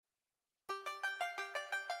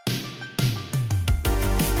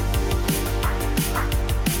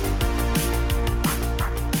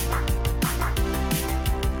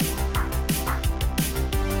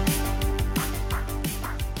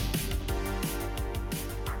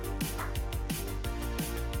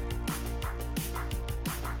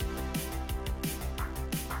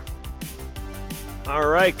All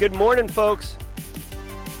right, good morning, folks.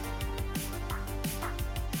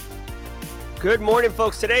 Good morning,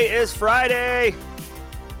 folks. Today is Friday.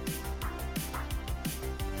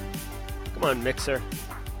 Come on, Mixer.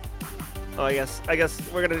 Oh, I guess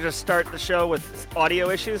we're going to just start the show with audio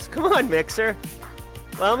issues. Come on, Mixer.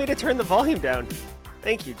 Allow me to turn the volume down.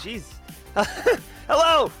 Thank you, jeez.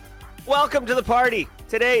 Hello. Welcome to the party.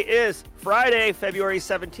 Today is Friday, February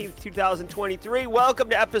 17th, 2023. Welcome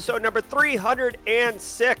to episode number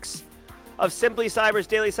 306 of Simply Cyber's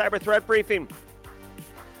Daily Cyber Threat Briefing.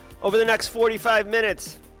 Over the next 45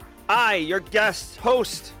 minutes, I, your guest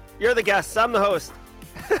host, you're the guest, I'm the host.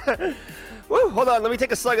 Woo, hold on, let me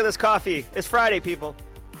take a slug of this coffee. It's Friday, people.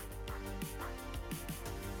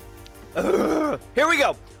 Here we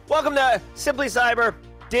go. Welcome to Simply Cyber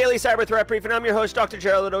Daily Cyber Threat Briefing. I'm your host, Dr.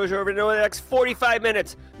 Gerald Ladoja. Over the next 45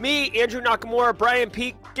 minutes, me, Andrew Nakamura, Brian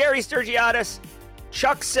Peak, Gary Sturgiadis,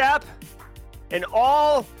 Chuck Sapp, and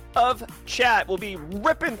all of chat will be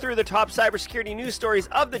ripping through the top cybersecurity news stories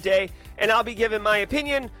of the day, and I'll be giving my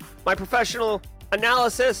opinion, my professional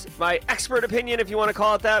analysis, my expert opinion, if you want to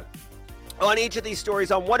call it that, on each of these stories,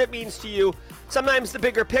 on what it means to you. Sometimes the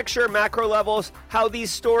bigger picture, macro levels, how these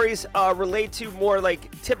stories relate to more like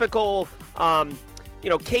typical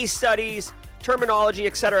case studies, terminology,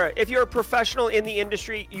 etc. If you're a professional in the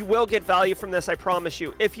industry, you will get value from this, I promise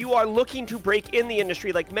you. If you are looking to break in the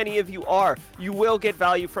industry, like many of you are, you will get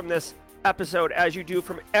value from this episode, as you do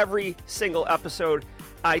from every single episode.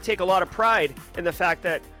 I take a lot of pride in the fact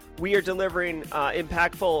that we are delivering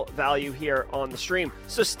impactful value here on the stream.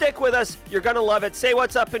 So stick with us. You're going to love it. Say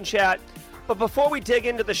what's up in chat. But before we dig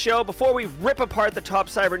into the show, before we rip apart the top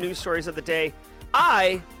cyber news stories of the day,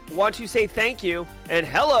 I want to say thank you and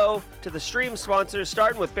hello to the stream sponsors,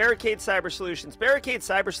 starting with Barricade Cyber Solutions. Barricade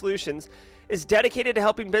Cyber Solutions is dedicated to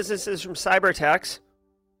helping businesses from cyber attacks,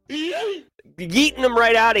 yeeting them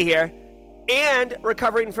right out of here, and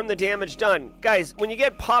recovering from the damage done. Guys, when you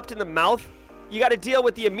get popped in the mouth, you got to deal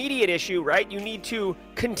with the immediate issue, right? You need to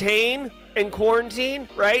contain and quarantine,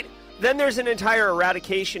 right? Then there's an entire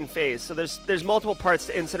eradication phase. So there's multiple parts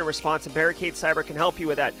to incident response, and Barricade Cyber can help you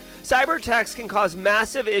with that. Cyber attacks can cause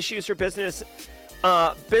massive issues for businesses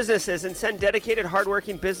and send dedicated,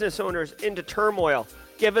 hardworking business owners into turmoil,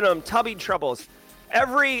 giving them tummy troubles.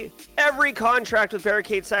 Every contract with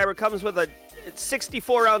Barricade Cyber comes with a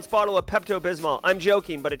 64-ounce bottle of Pepto-Bismol. I'm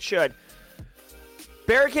joking, but it should.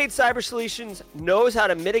 Barricade Cyber Solutions knows how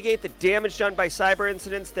to mitigate the damage done by cyber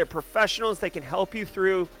incidents. They're professionals. They can help you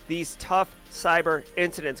through these tough cyber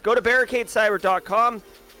incidents. Go to barricadecyber.com.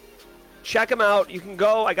 Check them out. You can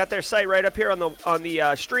go. I got their site right up here on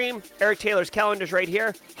the stream. Eric Taylor's calendar's right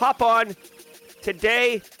here. Hop on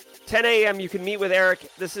today, 10 a.m. You can meet with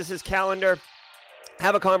Eric. This is his calendar.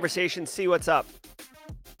 Have a conversation. See what's up.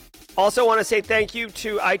 Also want to say thank you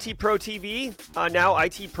to IT Pro TV, now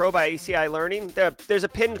IT Pro by ACI Learning. There's a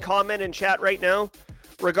pinned comment in chat right now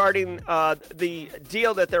regarding the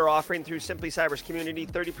deal that they're offering through Simply Cyber's community,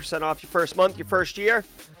 30% off your first month, your first year.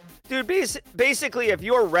 Dude, basically, if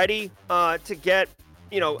you're ready to get,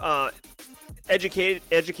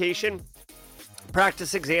 education,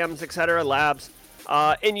 practice exams, etc., labs,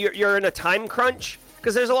 and you're in a time crunch,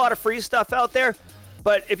 because there's a lot of free stuff out there,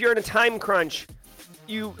 but if you're in a time crunch,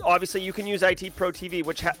 you can use IT Pro TV,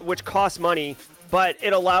 which costs money, but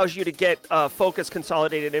it allows you to get focused,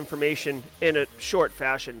 consolidated information in a short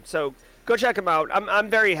fashion. So go check them out. I'm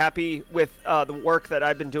very happy with the work that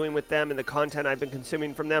I've been doing with them and the content I've been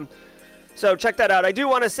consuming from them. So check that out. I do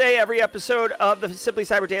want to say every episode of the Simply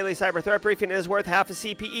Cyber Daily Cyber Threat Briefing is worth half a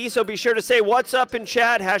CPE, so be sure to say what's up in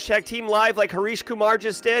chat, hashtag Team Live like Harish Kumar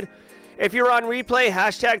just did. If you're on replay,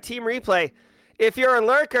 hashtag Team Replay. If you're a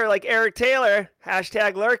lurker like Eric Taylor,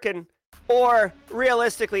 hashtag lurkin', or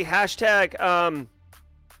realistically, hashtag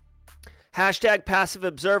passive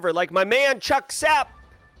observer, like my man Chuck Sapp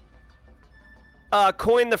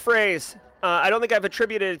coined the phrase. I don't think I've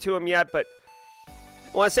attributed it to him yet, but I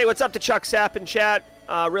want to say what's up to Chuck Sapp in chat.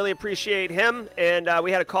 Really appreciate him, and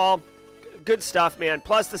we had a call. Good stuff, man.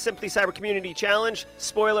 Plus the Simply Cyber Community Challenge.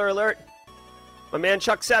 Spoiler alert. My man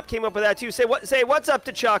Chuck Sapp came up with that too. Say what's up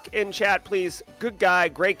to Chuck in chat, please. Good guy,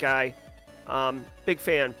 great guy. Big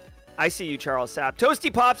fan. I see you, Charles Sapp.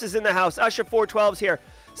 Toasty Pops is in the house. Usher 412's here.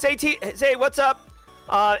 Say what's up.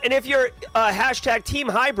 And if you're hashtag Team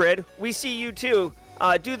Hybrid, we see you too.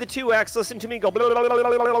 Do the 2X, listen to me go blah, blah, blah,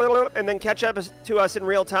 blah, blah, blah, and then catch up to us in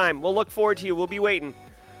real time. We'll look forward to you. We'll be waiting.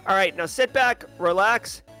 All right, now sit back,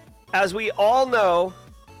 relax. As we all know,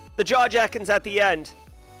 the jaw jacking's at the end.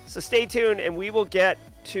 So stay tuned, and we will get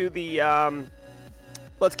to the,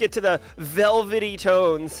 let's get to the velvety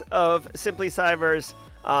tones of Simply Cyber's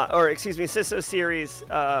or excuse me, CISO series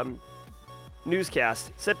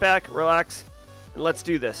newscast. Sit back, relax, and let's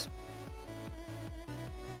do this.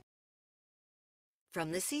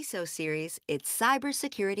 From the CISO series, it's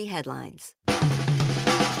Cybersecurity Headlines.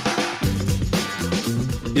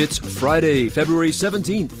 It's Friday, February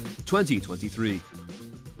 17th, 2023.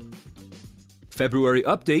 February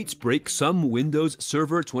updates break some Windows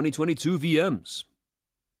Server 2022 VMs.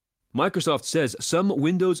 Microsoft says some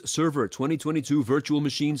Windows Server 2022 virtual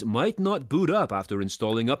machines might not boot up after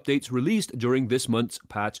installing updates released during this month's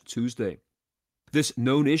Patch Tuesday. This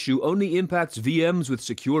known issue only impacts VMs with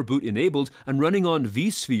Secure Boot enabled and running on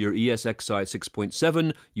vSphere ESXi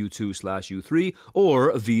 6.7 U2/U3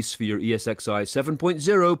 or vSphere ESXi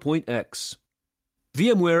 7.0.x.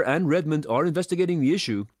 VMware and Redmond are investigating the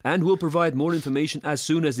issue and will provide more information as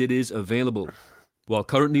soon as it is available. While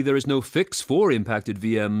currently there is no fix for impacted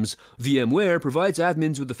VMs, VMware provides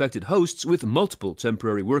admins with affected hosts with multiple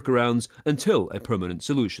temporary workarounds until a permanent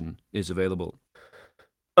solution is available.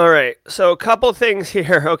 All right, so a couple things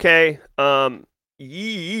here, okay?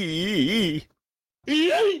 Yikes.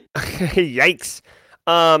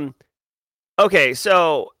 Okay,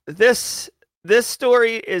 so this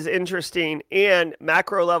story is interesting and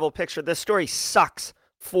macro level picture. This story sucks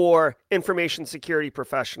for information security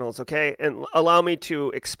professionals, okay? And allow me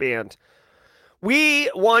to expand. We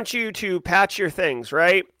want you to patch your things,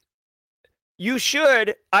 right? You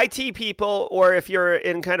should, IT people, or if you're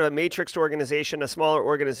in kind of a matrixed organization, a smaller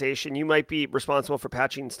organization, you might be responsible for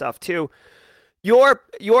patching stuff too. Your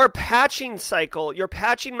patching cycle, your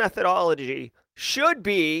patching methodology should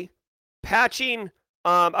be patching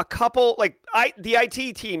a couple, like the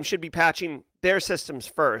IT team should be patching their systems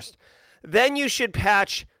first. Then you should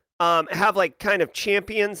patch, have like kind of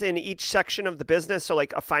champions in each section of the business. So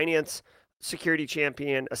like a finance security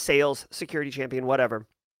champion, a sales security champion, whatever.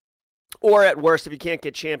 Or at worst, if you can't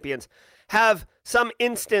get champions, have some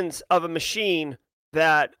instance of a machine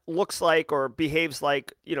that looks like or behaves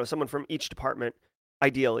like, someone from each department,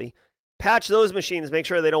 ideally. Patch those machines, make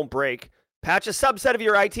sure they don't break. Patch a subset of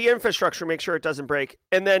your IT infrastructure, make sure it doesn't break,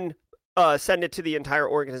 and then send it to the entire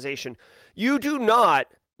organization. You do not,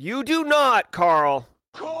 Carl.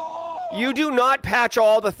 You do not patch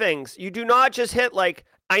all the things. You do not just hit I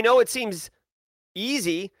know it seems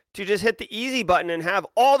easy to just hit the easy button and have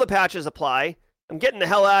all the patches apply. I'm getting the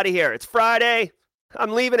hell out of here. It's Friday.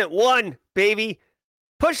 I'm leaving at 1, baby.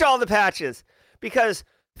 Push all the patches because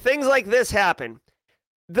things like this happen.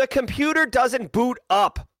 The computer doesn't boot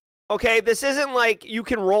up. Okay, this isn't like you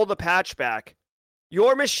can roll the patch back.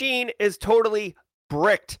 Your machine is totally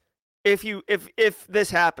bricked if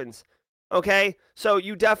this happens. Okay, so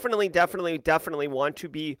you definitely want to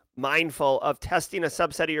be mindful of testing a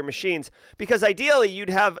subset of your machines because ideally you'd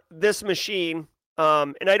have this machine,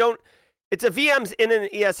 it's a VM's in an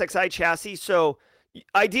ESXi chassis, so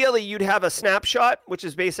ideally you'd have a snapshot, which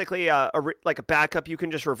is basically like a backup you can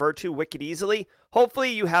just revert to wicked easily.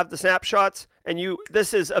 Hopefully you have the snapshots, and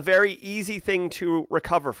this is a very easy thing to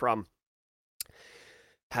recover from.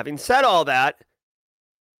 Having said all that,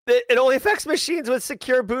 it only affects machines with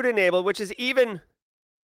Secure Boot enabled, which is even...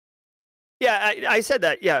 Yeah, I said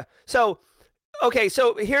that, yeah. So, okay,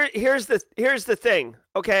 so here's the thing,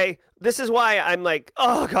 okay? This is why I'm like,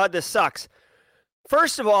 oh God, this sucks.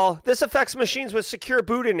 First of all, this affects machines with Secure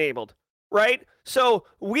Boot enabled, right? So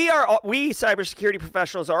we cybersecurity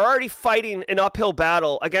professionals are already fighting an uphill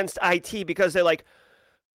battle against IT because they're like,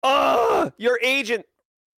 oh, your agent...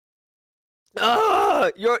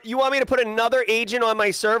 you want me to put another agent on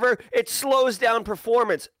my server? It slows down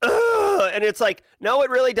performance. And it's like, no, it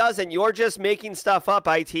really doesn't. You're just making stuff up,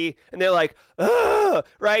 IT. And they're like,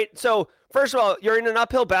 right? So first of all, you're in an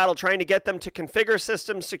uphill battle trying to get them to configure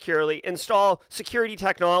systems securely, install security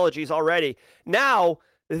technologies already. Now,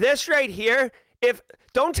 this right here,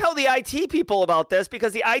 don't tell the IT people about this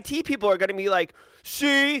because the IT people are going to be like,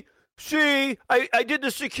 see, I did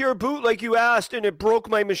the Secure Boot like you asked and it broke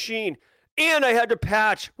my machine. And I had to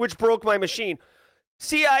patch, which broke my machine.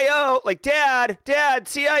 CIO, like dad,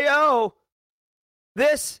 CIO.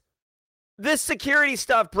 This security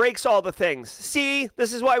stuff breaks all the things. See,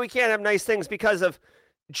 this is why we can't have nice things because of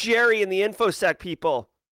Jerry and the InfoSec people.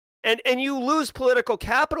 And you lose political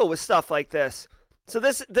capital with stuff like this. So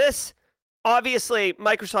this obviously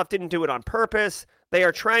Microsoft didn't do it on purpose. They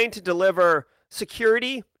are trying to deliver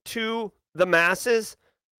security to the masses.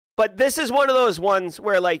 But this is one of those ones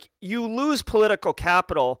where you lose political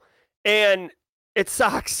capital and it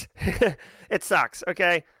sucks. It sucks,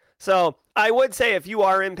 okay? So I would say if you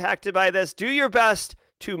are impacted by this, do your best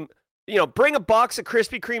to, bring a box of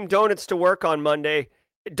Krispy Kreme donuts to work on Monday.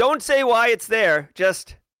 Don't say why it's there.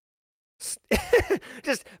 Just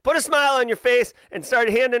Just put a smile on your face and start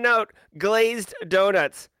handing out glazed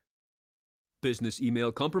donuts. Business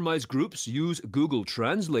email compromise groups use Google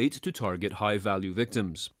Translate to target high-value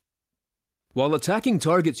victims. While attacking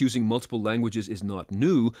targets using multiple languages is not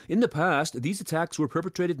new, in the past, these attacks were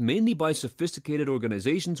perpetrated mainly by sophisticated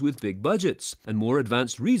organizations with big budgets and more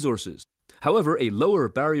advanced resources. However, a lower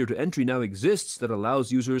barrier to entry now exists that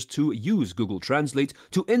allows users to use Google Translate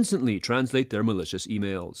to instantly translate their malicious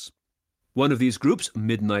emails. One of these groups,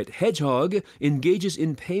 Midnight Hedgehog, engages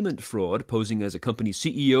in payment fraud, posing as a company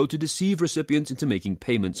CEO to deceive recipients into making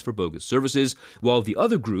payments for bogus services, while the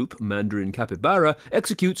other group, Mandarin Capybara,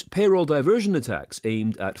 executes payroll diversion attacks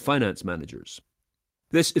aimed at finance managers.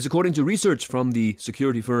 This is according to research from the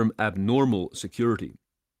security firm Abnormal Security.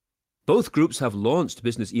 Both groups have launched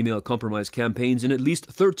business email compromise campaigns in at least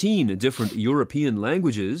 13 different European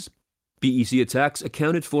languages. BEC attacks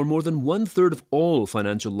accounted for more than one-third of all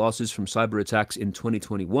financial losses from cyber attacks in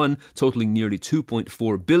 2021, totaling nearly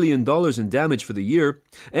 $2.4 billion in damage for the year.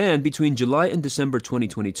 And between July and December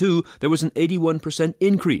 2022, there was an 81%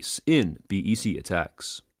 increase in BEC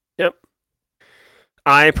attacks. Yep.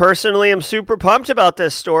 I personally am super pumped about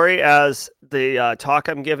this story, as the talk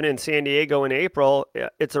I'm giving in San Diego in April,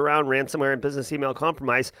 it's around ransomware and business email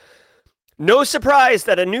compromise. No surprise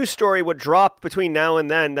that a new story would drop between now and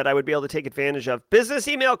then that I would be able to take advantage of. Business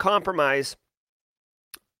email compromise.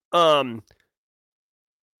 I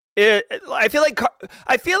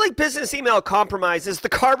feel like business email compromise is the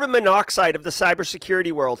carbon monoxide of the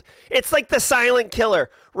cybersecurity world. It's like the silent killer.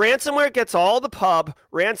 Ransomware gets all the pub.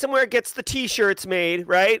 Ransomware gets the T-shirts made,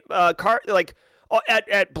 right?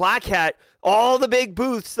 At Black Hat, all the big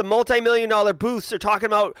booths, the multi-million-dollar booths are talking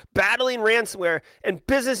about battling ransomware, and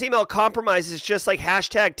business email compromise is just like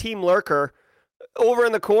hashtag Team Lurker over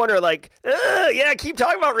in the corner, like, yeah, keep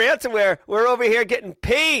talking about ransomware. We're over here getting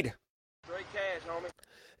paid. Straight cash, homie.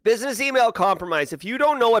 Business email compromise. If you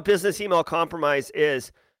don't know what business email compromise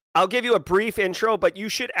is, I'll give you a brief intro, but you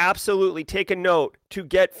should absolutely take a note to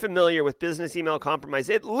get familiar with business email compromise.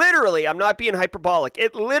 It literally, I'm not being hyperbolic,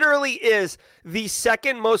 it literally is the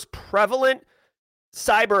second most prevalent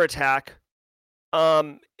cyber attack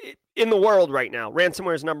in the world right now.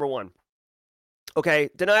 Ransomware is number one. Okay,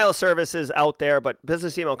 denial of service is out there, but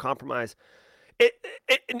business email compromise. In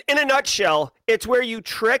a nutshell, it's where you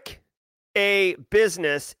trick a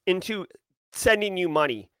business into sending you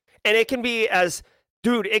money. And it can be as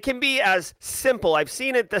simple. I've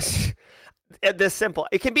seen it this simple.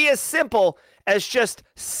 It can be as simple as just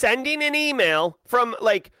sending an email from,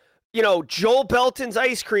 like, Joel Belton's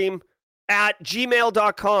ice cream at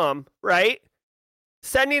gmail.com, right?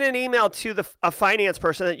 Sending an email to a finance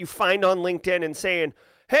person that you find on LinkedIn and saying,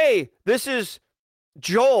 hey, this is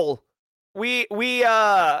Joel. We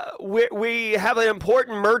have an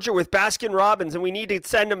important merger with Baskin Robbins, and we need to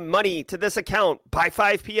send them money to this account by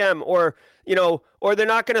 5 p.m. or they're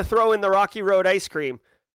not going to throw in the Rocky Road ice cream.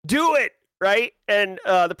 Do it, right? And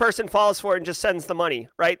the person falls for it and just sends the money,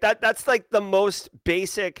 right? That's like the most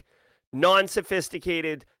basic,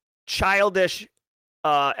 non-sophisticated, childish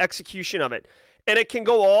execution of it. And it can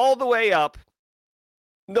go all the way up.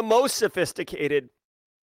 The most sophisticated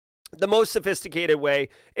way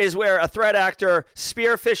is where a threat actor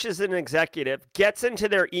spearfishes an executive, gets into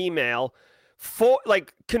their email,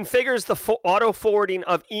 configures the auto forwarding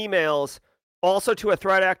of emails also to a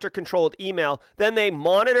threat actor controlled email. Then they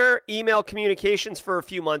monitor email communications for a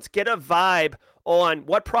few months, get a vibe on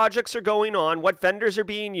what projects are going on, what vendors are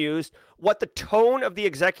being used, what the tone of the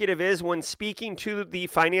executive is when speaking to the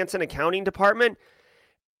finance and accounting department,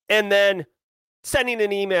 and then sending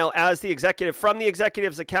an email as the executive from the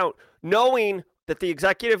executive's account, knowing that the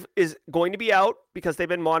executive is going to be out because they've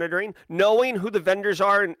been monitoring, knowing who the vendors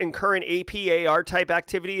are and current APAR type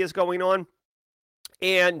activity is going on,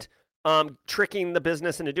 and tricking the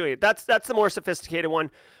business into doing it. That's the more sophisticated one.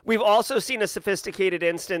 We've also seen a sophisticated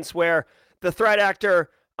instance where the threat actor,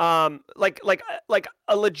 like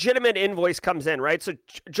a legitimate invoice comes in, right? So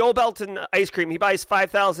Joel Belton ice cream, he buys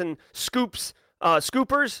 5,000 scoopers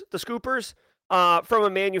from a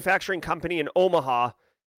manufacturing company in Omaha.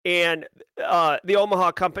 And the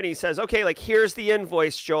Omaha company says, okay, like, here's the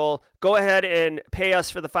invoice, Joel. Go ahead and pay us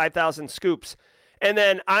for the 5,000 scoops. And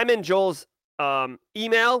then I'm in Joel's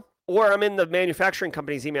email, or I'm in the manufacturing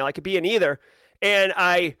company's email. I could be in either. And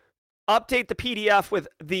I update the PDF with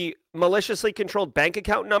the maliciously controlled bank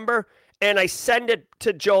account number, and I send it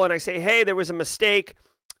to Joel, and I say, hey, there was a mistake.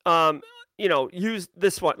 Use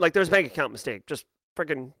this one. Like, there's a bank account mistake. Just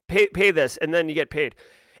freaking pay this, and then you get paid.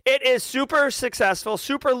 It is super successful,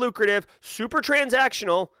 super lucrative, super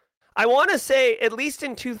transactional. I want to say, at least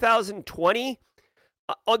in 2020,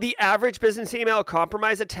 The average business email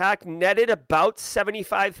compromise attack netted about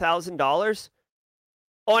 $75,000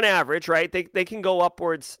 on average, right? They can go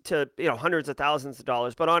upwards to hundreds of thousands of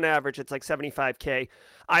dollars, but on average, it's like 75K.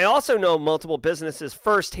 I also know multiple businesses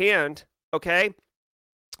firsthand, okay,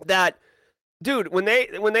 that dude, when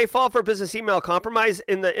they fall for business email compromise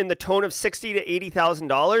in the tone of $60,000 to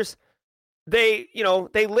 $80,000,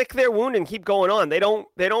 they lick their wound and keep going on. They don't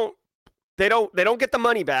get the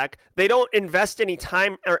money back. They don't invest any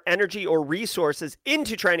time or energy or resources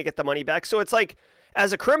into trying to get the money back. So it's like,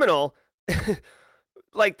 as a criminal,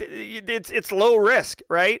 like it's low risk,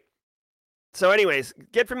 right? So anyways,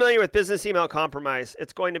 get familiar with business email compromise.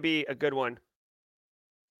 It's going to be a good one.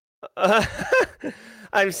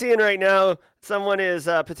 I'm seeing right now someone is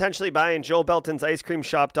potentially buying Joel Belton's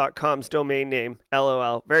icecreamshop.com's domain name.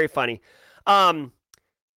 LOL. Very funny.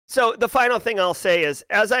 So the final thing I'll say is,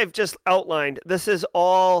 as I've just outlined, this is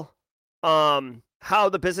all how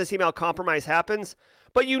the business email compromise happens,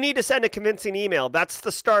 but you need to send a convincing email. That's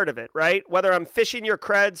the start of it, right? Whether I'm phishing your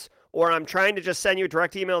creds or I'm trying to just send you a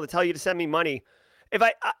direct email to tell you to send me money. If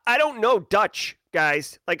I don't know Dutch,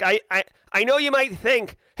 guys. Like I know you might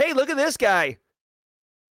think, hey, look at this guy.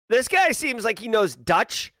 This guy seems like he knows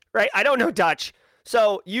Dutch, right? I don't know Dutch.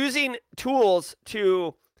 So using tools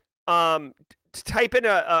to type in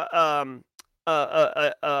a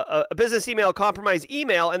business email compromise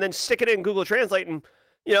email and then stick it in Google Translate, and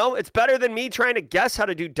it's better than me trying to guess how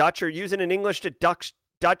to do Dutch or using an English to Dutch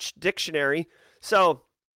dictionary. So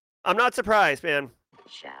I'm not surprised, man.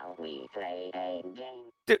 Shall we play a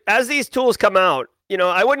game? Dude, as these tools come out,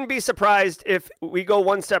 I wouldn't be surprised if we go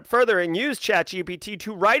one step further and use ChatGPT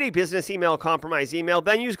to write a business email compromise email,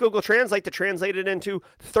 then use Google Translate to translate it into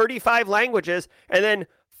 35 languages, and then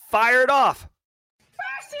fire it off.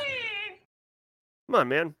 Come on,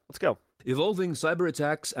 man. Let's go. Evolving cyber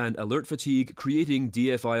attacks and alert fatigue creating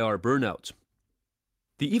DFIR burnout.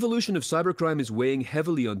 The evolution of cybercrime is weighing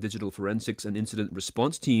heavily on digital forensics and incident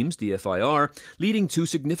response teams, DFIR, leading to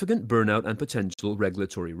significant burnout and potential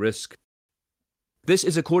regulatory risk. This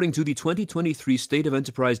is according to the 2023 State of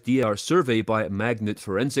Enterprise DFIR survey by Magnet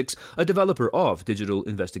Forensics, a developer of digital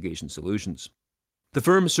investigation solutions. The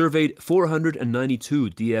firm surveyed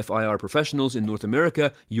 492 DFIR professionals in North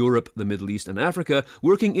America, Europe, the Middle East, and Africa,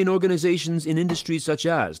 working in organizations in industries such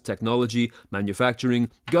as technology, manufacturing,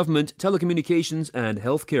 government, telecommunications, and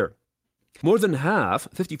healthcare. More than half,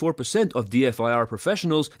 54% of DFIR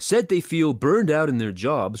professionals said they feel burned out in their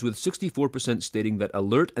jobs, with 64% stating that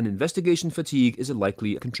alert and investigation fatigue is a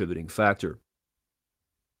likely contributing factor.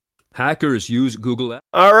 Hackers use Google.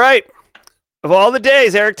 All right. Of all the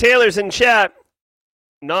days, Eric Taylor's in chat.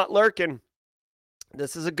 Not lurking.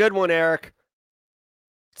 This is a good one, Eric.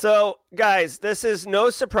 So, guys, this is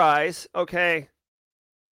no surprise, okay?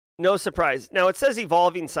 No surprise. Now, it says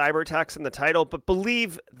evolving cyber attacks in the title, but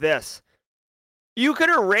believe this. You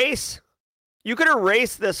could erase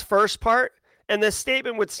this first part, and this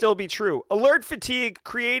statement would still be true. Alert fatigue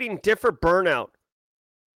creating differ burnout.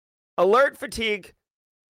 Alert fatigue.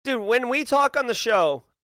 Dude, when we talk on the show,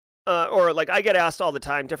 or like I get asked all the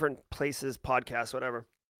time, different places, podcasts, whatever.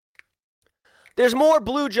 There's more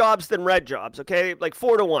blue jobs than red jobs, okay? Like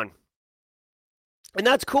 4-1. And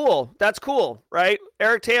that's cool. That's cool, right?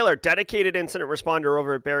 Eric Taylor, dedicated incident responder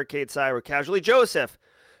over at Barricade Cyber. Casually Joseph.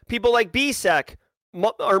 People like BSEC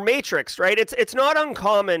or Matrix, right? It's not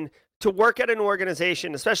uncommon to work at an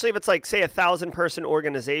organization, especially if it's like, say, 1,000-person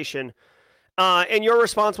organization, and you're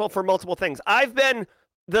responsible for multiple things. I've been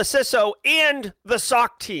the CISO and the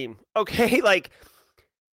SOC team, okay? Like,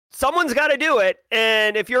 someone's got to do it,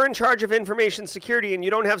 and if you're in charge of information security and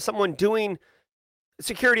you don't have someone doing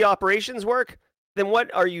security operations work, then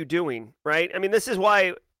what are you doing, right? I mean, this is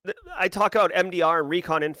why I talk about MDR and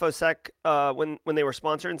Recon InfoSec when they were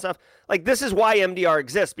sponsored and stuff. Like, this is why MDR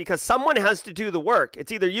exists, because someone has to do the work.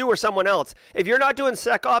 It's either you or someone else. If you're not doing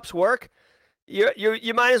SecOps work,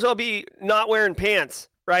 you might as well be not wearing pants,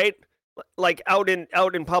 right? Like out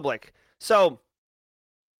in public. So,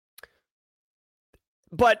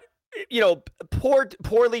 but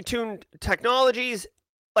poorly tuned technologies.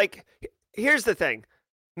 Like, here's the thing: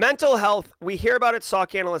 mental health. We hear about it,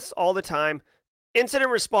 SOC analysts all the time.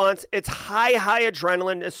 Incident response. It's high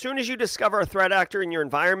adrenaline. As soon as you discover a threat actor in your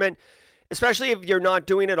environment, especially if you're not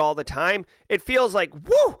doing it all the time, it feels like,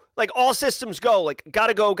 woo, like all systems go, like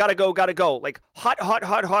gotta go. Like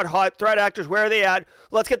hot threat actors. Where are they at?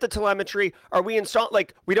 Let's get the telemetry. Are we installed?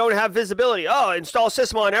 Like, we don't have visibility. Oh, install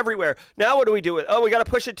Sysmon everywhere. Now what do we do with? Oh, we got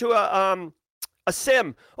to push it to a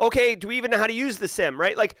SIM. Okay. Do we even know how to use the SIM?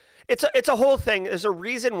 Right. Like, it's a whole thing. There's a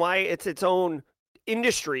reason why it's its own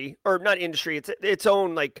industry, or not industry, it's its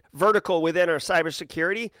own like vertical within our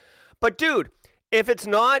cybersecurity. But dude, if it's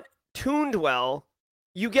not tuned well,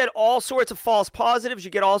 you get all sorts of false positives,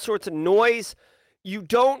 you get all sorts of noise. You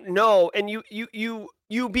don't know, and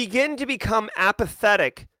you begin to become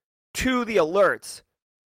apathetic to the alerts.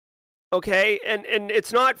 Okay? And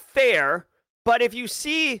it's not fair, but if you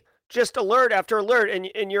see just alert after alert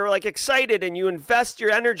and you're like excited and you invest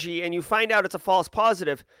your energy and you find out it's a false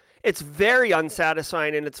positive, it's very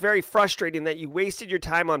unsatisfying and it's very frustrating that you wasted your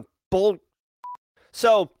time on bull.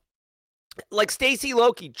 So, like Stacy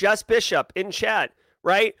Loki, Jess Bishop in chat,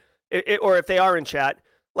 right? Or if they are in chat,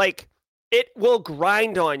 like, it will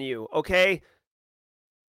grind on you, okay?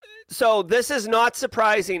 So this is not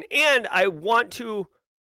surprising. And I want to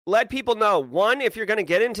let people know, one, if you're going to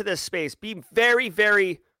get into this space, be very,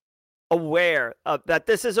 very aware of that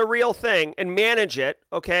this is a real thing and manage it,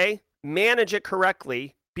 okay? Manage it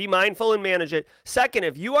correctly. Be mindful and manage it. Second,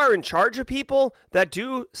 if you are in charge of people that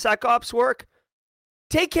do SecOps work,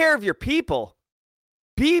 take care of your people.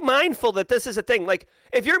 Be mindful that this is a thing. Like,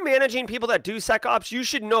 if you're managing people that do SecOps, you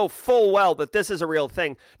should know full well that this is a real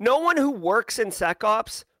thing. No one who works in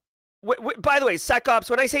SecOps, by the way, SecOps,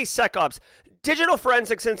 when I say SecOps, digital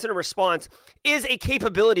forensics incident response is a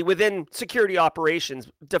capability within security operations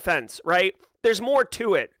defense, right? There's more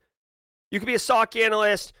to it. You could be a SOC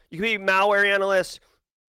analyst, you could be a malware analyst,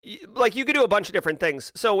 like you could do a bunch of different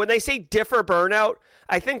things. So when they say differ burnout,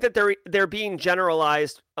 I think that they're being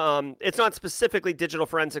generalized. It's not specifically digital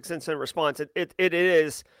forensics incident response. It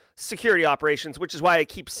is security operations, which is why I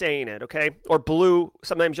keep saying it, okay? Or blue.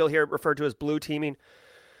 Sometimes you'll hear it referred to as blue teaming.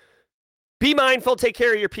 Be mindful, take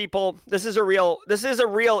care of your people. This is a real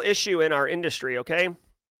issue in our industry, okay?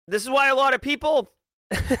 This is why a lot of people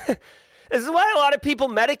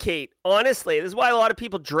medicate, honestly. This is why a lot of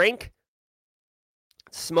people drink,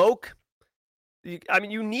 smoke.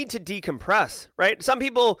 You need to decompress, right? Some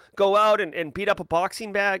people go out and beat up a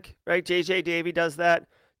boxing bag, right? JJ Davey does that.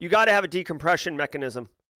 You got to have a decompression mechanism.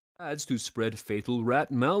 Ads to spread fatal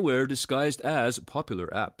rat malware disguised as popular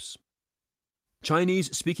apps.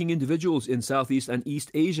 Chinese-speaking individuals in Southeast and East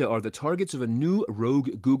Asia are the targets of a new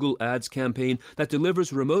rogue Google Ads campaign that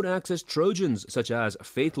delivers remote access Trojans, such as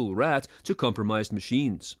Fatal Rat, to compromised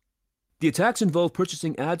machines. The attacks involve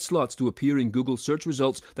purchasing ad slots to appear in Google search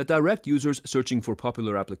results that direct users searching for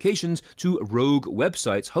popular applications to rogue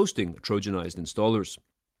websites hosting Trojanized installers.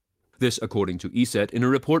 This, according to ESET, in a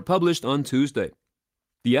report published on Tuesday.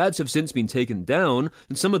 The ads have since been taken down,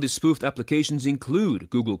 and some of the spoofed applications include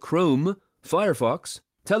Google Chrome, Firefox,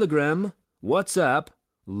 Telegram, WhatsApp,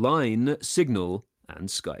 Line, Signal, and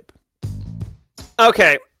Skype.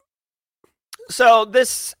 Okay. So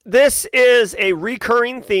this is a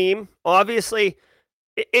recurring theme. Obviously,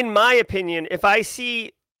 in my opinion, if I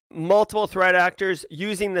see multiple threat actors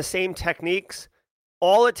using the same techniques,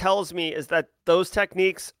 all it tells me is that those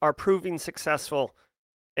techniques are proving successful.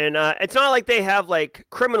 And it's not like they have like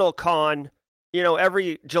Criminal Con,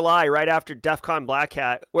 every July right after DEF CON Black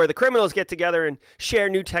Hat, where the criminals get together and share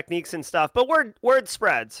new techniques and stuff. But word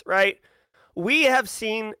spreads, right? We have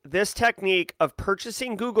seen this technique of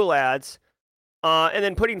purchasing Google ads and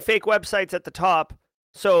then putting fake websites at the top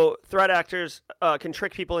so threat actors can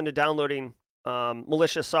trick people into downloading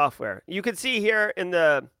malicious software. You can see here in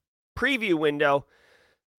the preview window,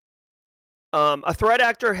 a threat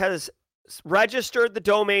actor registered the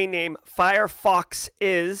domain name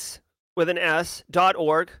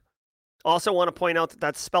firefoxis.org. Also want to point out that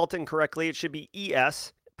that's spelt incorrectly. It should be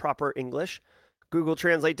ES, proper English. Google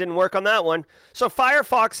Translate didn't work on that one. So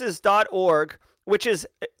firefoxis.org, which is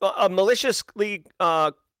a maliciously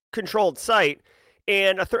controlled site,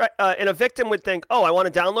 and a victim would think, oh, I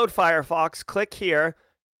want to download Firefox, click here,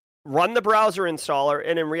 run the browser installer,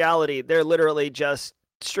 and in reality, they're literally just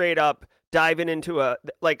straight up diving into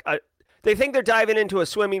they think they're diving into a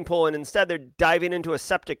swimming pool, and instead they're diving into a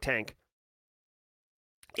septic tank.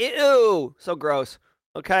 Ew, so gross.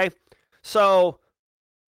 Okay, so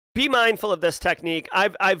be mindful of this technique.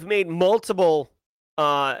 I've made multiple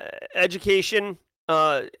education,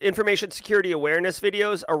 information security awareness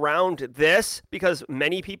videos around this because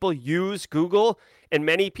many people use Google and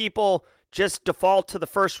many people just default to the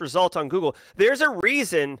first result on Google. There's a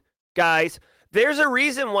reason, guys. There's a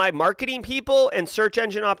reason why marketing people and search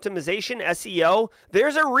engine optimization, SEO,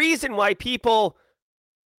 there's a reason why people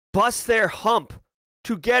bust their hump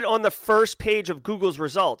to get on the first page of Google's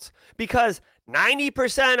results. Because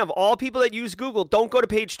 90% of all people that use Google don't go to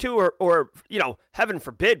page 2 or heaven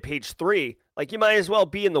forbid, page 3. Like, you might as well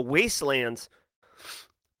be in the wastelands.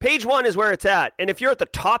 Page 1 is where it's at. And if you're at the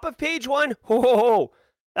top of page 1,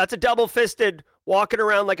 that's a double-fisted, walking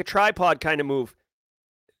around like a tripod kind of move.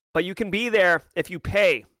 but you can be there if you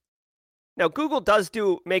pay. Now, Google does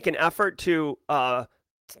make an effort to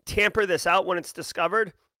tamper this out when it's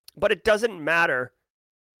discovered, but it doesn't matter.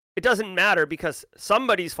 It doesn't matter because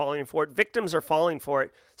somebody's falling for it. Victims are falling for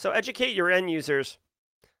it. So educate your end users.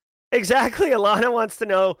 Exactly. Alana wants to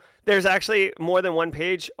know there's actually more than one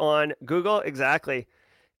page on Google. Exactly.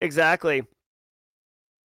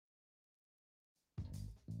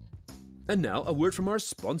 And now, a word from our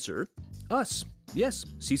sponsor, us. Yes,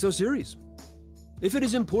 CISO Series. If it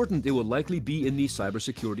is important, it will likely be in the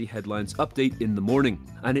cybersecurity headlines update in the morning,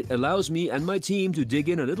 and it allows me and my team to dig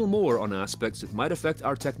in a little more on aspects that might affect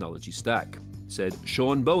our technology stack, said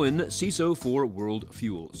Sean Bowen, CISO for World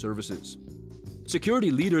Fuel Services.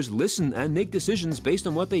 Security leaders listen and make decisions based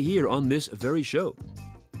on what they hear on this very show.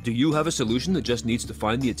 Do you have a solution that just needs to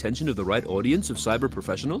find the attention of the right audience of cyber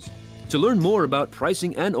professionals? To learn more about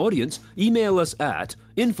pricing and audience, email us at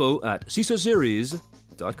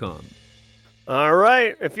info@cisoseries.com. All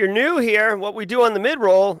right. If you're new here, what we do on the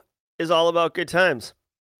mid-roll is all about good times.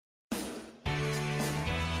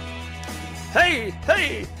 Hey,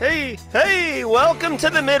 welcome to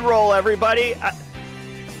the mid-roll, everybody.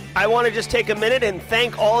 I want to just take a minute and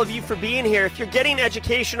thank all of you for being here. If you're getting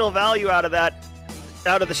educational value out of the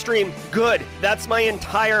stream, good. That's my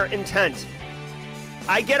entire intent.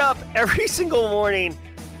 I get up every single morning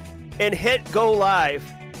and hit go live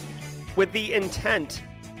with the intent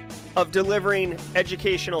of delivering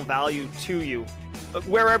educational value to you,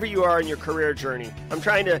 wherever you are in your career journey. I'm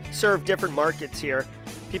trying to serve different markets here.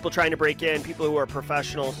 People trying to break in, people who are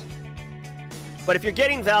professionals. But if you're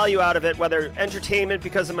getting value out of it, whether entertainment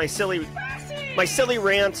because of my silly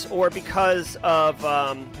rants or because of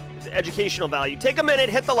educational value, take a minute,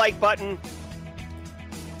 hit the like button.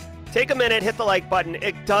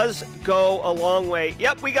 It does go a long way.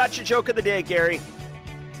 Yep, we got your joke of the day, Gary.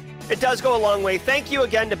 It does go a long way. Thank you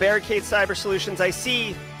again to Barricade Cyber Solutions. I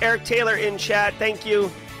see Eric Taylor in chat. Thank you,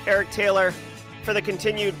 Eric Taylor, for the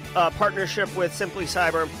continued partnership with Simply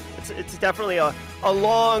Cyber. It's definitely a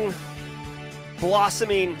long,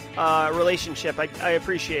 blossoming relationship. I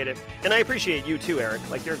appreciate it. And I appreciate you too, Eric.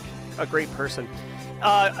 Like, you're a great person.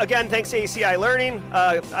 Again, thanks to ACI Learning.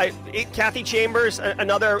 Kathy Chambers,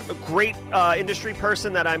 another great industry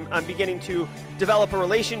person that I'm beginning to develop a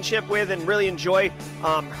relationship with and really enjoy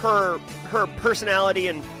her personality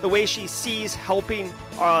and the way she sees helping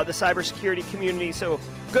the cybersecurity community. So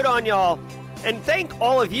good on y'all. And thank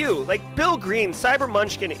all of you, like Bill Green, Cyber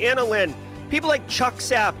Munchkin, Anna Lynn, people like Chuck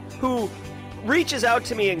Sapp, who reaches out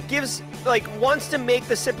to me and wants to make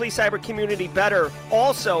the Simply Cyber community better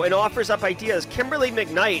also and offers up ideas. Kimberly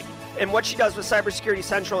McKnight and what she does with Cybersecurity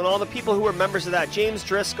Central and all the people who are members of that. James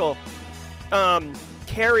Driscoll,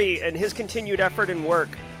 Kerry and his continued effort and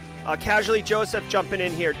work. Casually Joseph jumping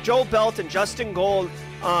in here. Joel Belt and Justin Gold,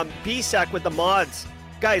 BSEC with the mods.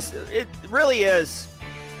 Guys, it really is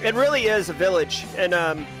a village, and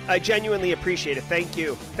I genuinely appreciate it. Thank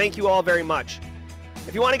you. Thank you all very much.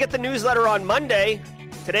 If you want to get the newsletter on Monday,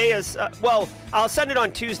 today is, I'll send it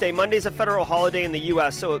on Tuesday. Monday's a federal holiday in the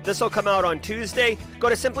U.S., so this will come out on Tuesday. Go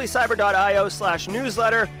to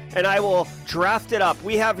simplycyber.io/newsletter, and I will draft it up.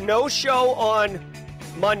 We have no show on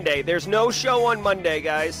Monday. There's no show on Monday,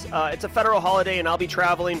 guys. It's a federal holiday, and I'll be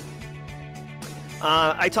traveling.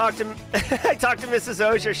 I talked to Mrs.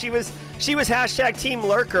 Ozier. She was hashtag Team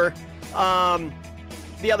Lurker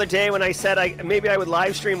the other day when I said maybe I would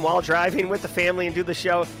live stream while driving with the family and do the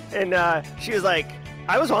show, and she was like,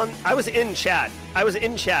 I was in chat.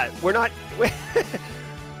 We're not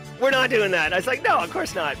doing that. I was like, no, of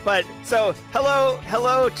course not. But so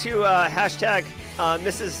hello to hashtag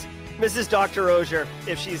Mrs. Dr. Ozier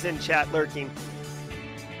if she's in chat lurking.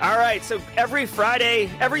 All right, so every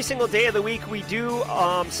Friday, every single day of the week, we do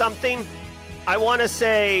something. I want to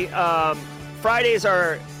say Fridays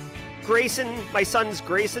are my son's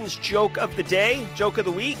Grayson's joke of the day, joke of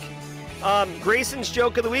the week. Grayson's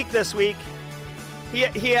joke of the week this week.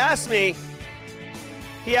 He asked me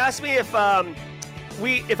if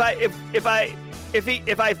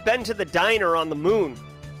I've been to the diner on the moon.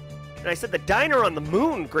 And I said, the diner on the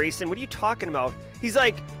moon, Grayson? What are you talking about? He's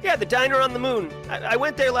like, yeah, the diner on the moon. I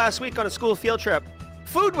went there last week on a school field trip.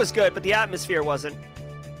 Food was good, but the atmosphere wasn't.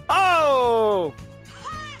 Oh!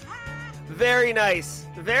 Very nice.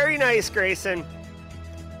 Very nice, Grayson.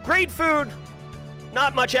 Great food,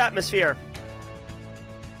 not much atmosphere.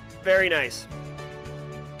 Very nice.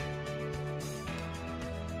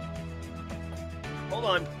 Hold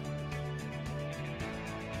on.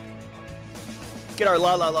 Get our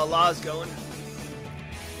la la la la's going.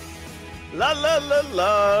 La la la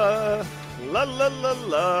la. La la la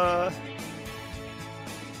la.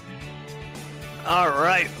 All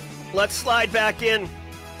right, let's slide back in.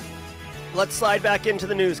 Let's slide back into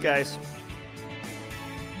the news, guys.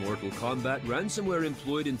 Mortal Kombat ransomware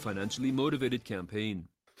employed in financially motivated campaign.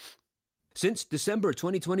 Since December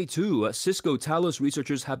 2022, Cisco Talos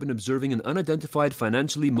researchers have been observing an unidentified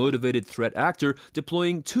financially motivated threat actor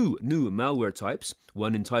deploying two new malware types,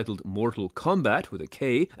 one entitled Mortal Kombat with a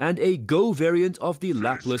K, and a Go variant of the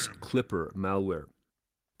Lapless Clipper malware.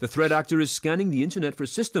 The threat actor is scanning the internet for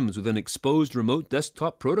systems with an exposed remote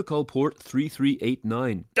desktop protocol port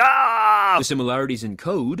 3389. The similarities in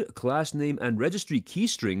code, class name, and registry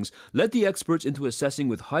keystrings led the experts into assessing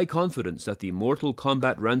with high confidence that the Mortal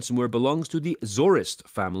Kombat ransomware belongs to the Xorist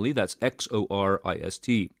family, that's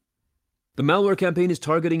Xorist. The malware campaign is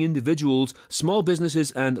targeting individuals, small businesses,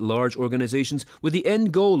 and large organizations with the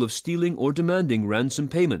end goal of stealing or demanding ransom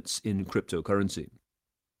payments in cryptocurrency.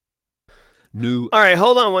 All right,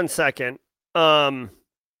 hold on one second.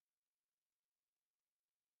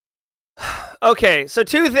 Okay, so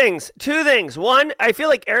two things. One, I feel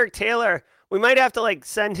like Eric Taylor, we might have to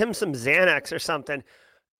send him some Xanax or something.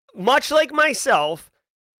 Much like myself,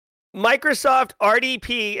 Microsoft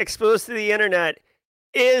RDP exposed to the internet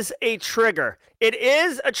is a trigger. It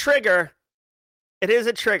is a trigger,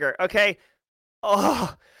 okay?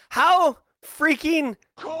 Oh, how freaking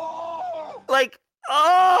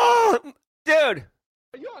dude.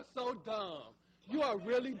 You are so dumb. You are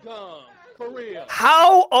really dumb. For real.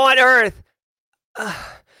 How on earth?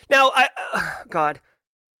 Now, God,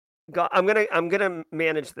 I'm gonna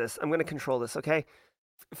manage this. I'm gonna control this. Okay.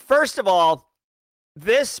 First of all,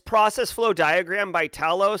 this process flow diagram by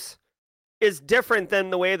Talos is different than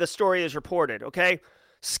the way the story is reported. Okay.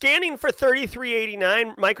 Scanning for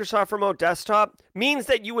 3389 Microsoft Remote Desktop means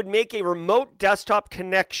that you would make a remote desktop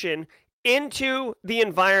connection into the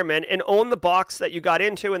environment and own the box that you got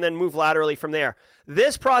into and then move laterally from there.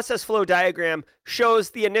 This process flow diagram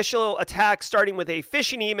shows the initial attack starting with a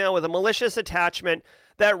phishing email with a malicious attachment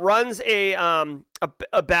that runs a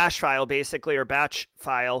bash file, basically, or batch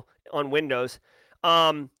file on Windows,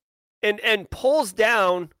 and pulls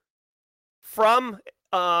down from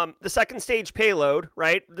the second stage payload,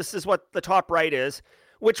 right? This is what the top right is,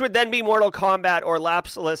 which would then be Mortal Kombat or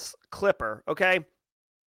Lapless Clipper, okay?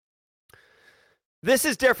 This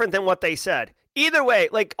is different than what they said. Either way,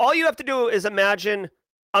 all you have to do is imagine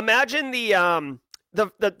the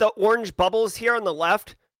orange bubbles here on the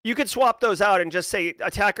left. You could swap those out and just say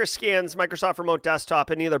attacker scans Microsoft Remote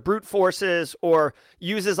Desktop and either brute forces or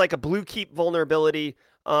uses a blue keep vulnerability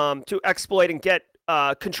to exploit and get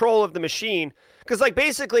control of the machine. Because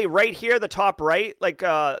basically right here, the top right,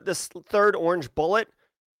 this third orange bullet,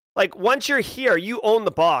 once you're here, you own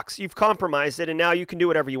the box. You've compromised it, and now you can do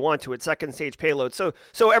whatever you want to it. Second stage payload. So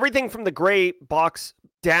everything from the gray box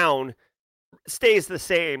down stays the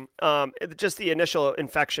same. Just the initial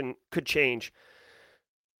infection could change.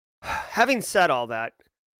 Having said all that,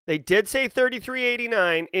 they did say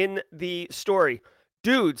 3389 in the story.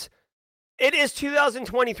 Dudes, it is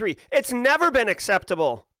 2023. It's never been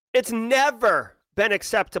acceptable. It's never been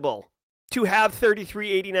acceptable to have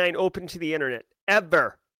 3389 open to the internet.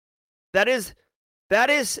 Ever. That is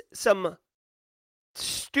some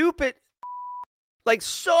stupid,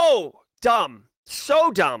 so dumb.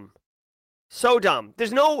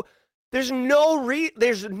 There's no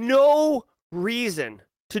reason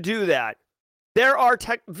to do that. There are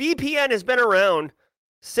VPN has been around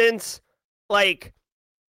since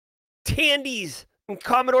Tandy's and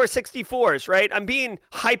Commodore 64s, right? I'm being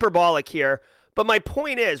hyperbolic here, but my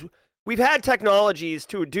point is we've had technologies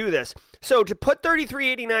to do this. So to put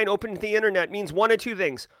 3389 open to the internet means one of two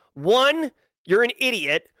things. One, you're an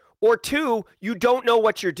idiot, or two, you don't know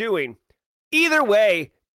what you're doing. Either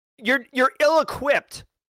way, you're ill-equipped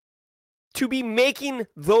to be making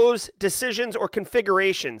those decisions or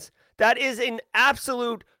configurations. That is an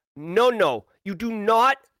absolute no. You do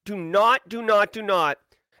not. And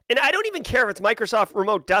I don't even care if it's Microsoft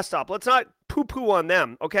Remote Desktop. Let's not poo-poo on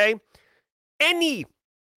them, okay? Any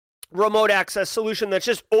remote access solution that's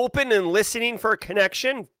just open and listening for a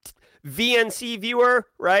connection, VNC viewer,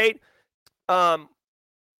 right? What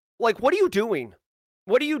are you doing?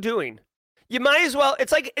 You might as well,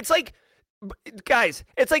 it's like, guys,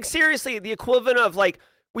 it's seriously the equivalent of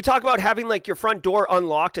we talk about having your front door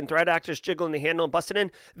unlocked and threat actors jiggling the handle and busting in.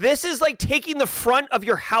 This is taking the front of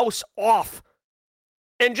your house off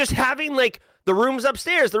and just having the rooms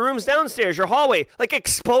upstairs, the rooms downstairs, your hallway,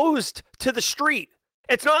 exposed to the street.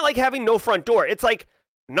 It's not like having no front door. It's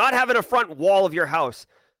not having a front wall of your house.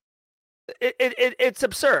 It's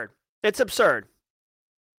absurd. It's absurd.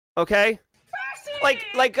 Okay?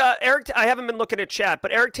 Eric, I haven't been looking at chat,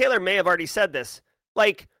 but Eric Taylor may have already said this.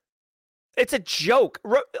 it's a joke.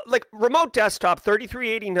 Like remote desktop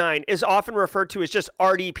 3389 is often referred to as just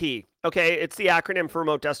RDP. Okay, it's the acronym for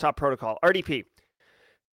remote desktop protocol, RDP.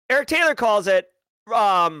 Eric Taylor calls it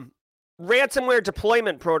ransomware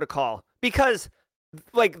deployment protocol because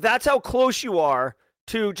like that's how close you are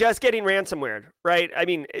to just getting ransomware, right? I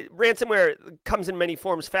mean, ransomware comes in many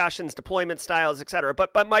forms, fashions, deployment styles, etc.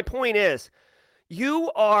 But my point is,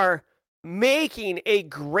 you are making a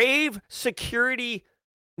grave security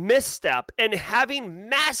misstep and having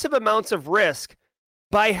massive amounts of risk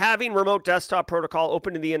by having remote desktop protocol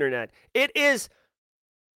open to the internet. It is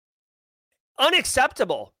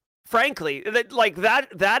unacceptable, frankly.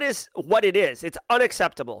 That is what it is. It's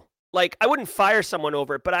unacceptable. Like, I wouldn't fire someone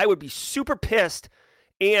over it, but I would be super pissed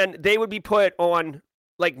and they would be put on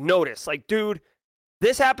like notice. Like, dude,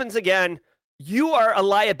 this happens again. You are a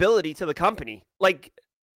liability to the company. Like,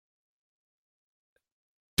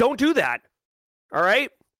 don't do that. All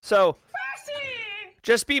right? So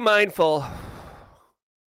just be mindful.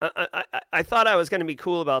 I thought I was going to be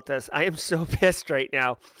cool about this. I am so pissed right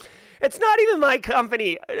now. It's not even my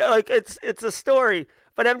company. Like, it's a story,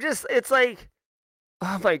 but it's like,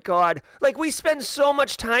 oh my God. Like, we spend so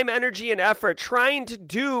much time, energy, and effort trying to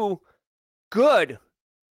do good,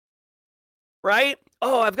 right?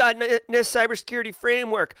 Oh, I've got NIST cybersecurity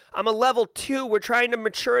framework. I'm a level 2. We're trying to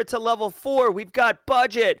mature it to level 4. We've got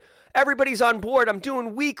budget. Everybody's on board. I'm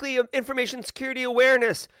doing weekly information security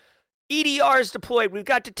awareness. EDR's deployed. We've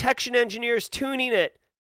got detection engineers tuning it.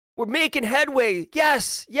 We're making headway.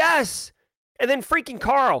 Yes, yes. And then freaking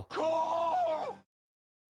Carl.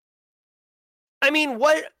 I mean,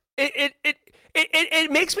 what?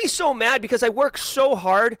 It makes me so mad because I work so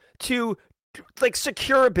hard to like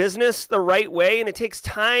secure a business the right way, and it takes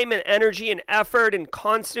time and energy and effort and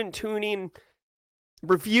constant tuning,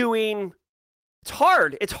 reviewing. It's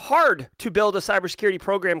hard. It's hard to build a cybersecurity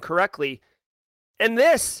program correctly. And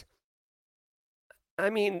this, I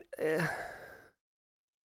mean,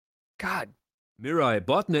 God. Mirai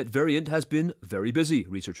botnet variant has been very busy,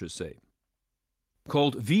 researchers say.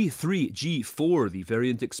 Called V3G4, the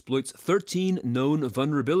variant exploits 13 known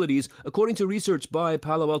vulnerabilities, according to research by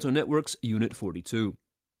Palo Alto Networks Unit 42.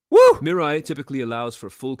 Woo! Mirai typically allows for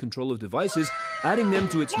full control of devices, adding them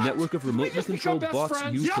to its network of remotely controlled bots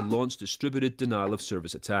used to launch distributed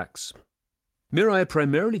denial-of-service attacks. Mirai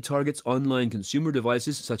primarily targets online consumer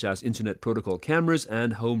devices such as Internet Protocol cameras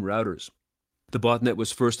and home routers. The botnet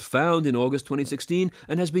was first found in August 2016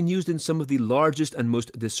 and has been used in some of the largest and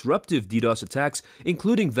most disruptive DDoS attacks,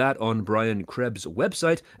 including that on Brian Krebs'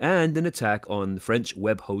 website and an attack on French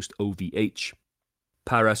web host OVH.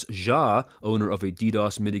 Paras Jha, owner of a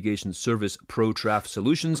DDoS mitigation service ProTraf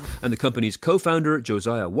Solutions, and the company's co-founder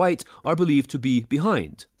Josiah White are believed to be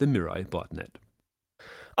behind the Mirai botnet.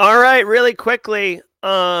 All right, really quickly,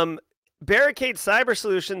 Barricade Cyber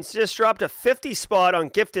Solutions just dropped a 50 spot on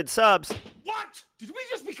gifted subs. What? Did we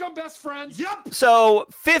just become best friends? Yep. So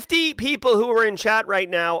 50 people who are in chat right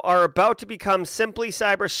now are about to become Simply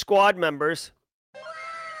Cyber squad members.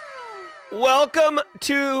 Welcome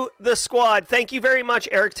to the squad. Thank you very much,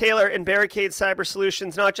 Eric Taylor and Barricade Cyber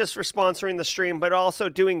Solutions, not just for sponsoring the stream, but also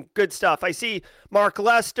doing good stuff. I see Mark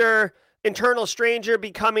Lester, Internal Stranger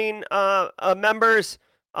becoming members.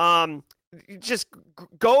 Just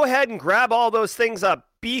go ahead and grab all those things up.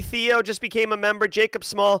 B. Theo just became a member. Jacob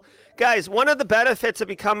Small. Guys, one of the benefits of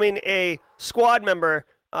becoming a squad member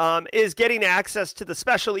is getting access to the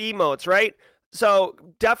special emotes, right? So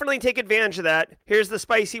definitely take advantage of that. Here's the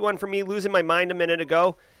spicy one for me, losing my mind a minute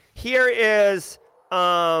ago. Here is,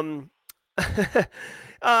 oh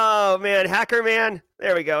man, Hacker Man.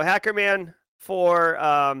 There we go. Hacker Man for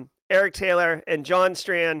Eric Taylor and John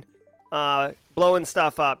Strand blowing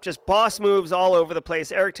stuff up. Just boss moves all over the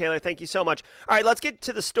place. Eric Taylor, thank you so much. All right, let's get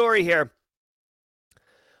to the story here.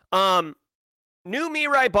 New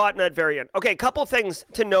Mirai botnet variant. Okay, couple things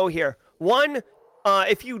to know here. One,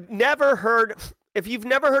 if you've never heard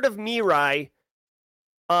of Mirai,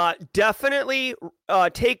 definitely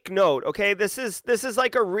take note. Okay, this is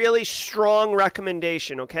like a really strong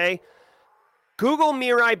recommendation. Okay, Google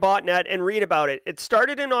Mirai botnet and read about it. It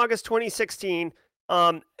started in August 2016.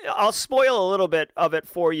 I'll spoil a little bit of it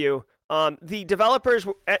for you. The developers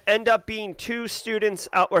end up being 2 students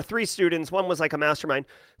out, or 3 students. One was like a mastermind.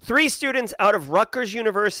 3 students out of Rutgers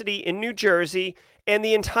University in New Jersey. And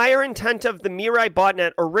the entire intent of the Mirai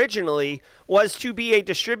botnet originally was to be a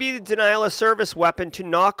distributed denial of service weapon to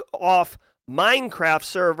knock off Minecraft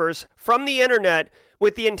servers from the internet,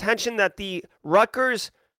 with the intention that the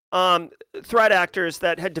Rutgers threat actors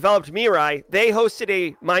that had developed Mirai, they hosted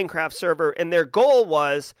a Minecraft server, and their goal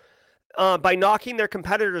was, by knocking their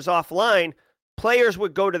competitors offline, players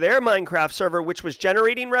would go to their Minecraft server, which was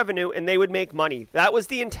generating revenue, and they would make money. That was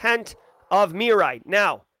the intent of Mirai.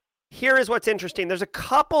 Now, here is what's interesting. There's a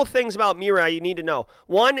couple things about Mirai you need to know.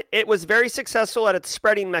 One, it was very successful at its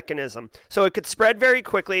spreading mechanism. So it could spread very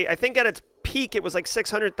quickly. I think at its peak, it was like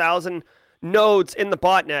 600,000 nodes in the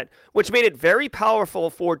botnet, which made it very powerful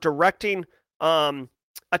for directing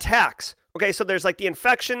attacks. Okay, so there's like the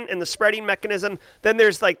infection and the spreading mechanism. Then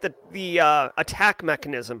there's like the attack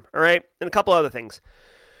mechanism, all right? And a couple other things.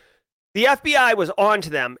 The FBI was onto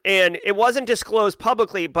them, and it wasn't disclosed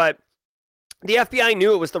publicly, but the FBI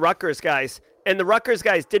knew it was the Rutgers guys, and the Rutgers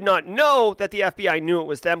guys did not know that the FBI knew it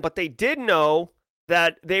was them, but they did know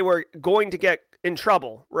that they were going to get in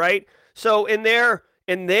trouble, right? So in their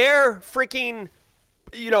freaking,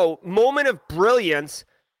 moment of brilliance,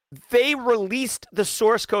 they released the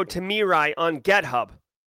source code to Mirai on GitHub.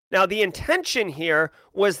 Now, the intention here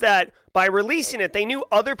was that by releasing it, they knew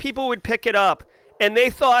other people would pick it up, and they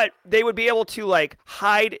thought they would be able to like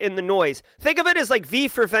hide in the noise. Think of it as like V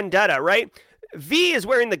for Vendetta, right? V is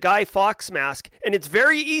wearing the Guy Fawkes mask, and it's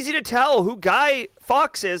very easy to tell who Guy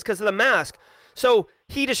Fawkes is because of the mask. So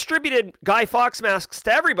he distributed Guy Fawkes masks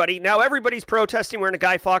to everybody. Now everybody's protesting wearing a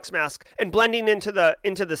Guy Fawkes mask and blending into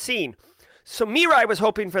the scene. So Mirai was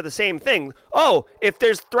hoping for the same thing. Oh, if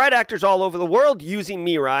there's threat actors all over the world using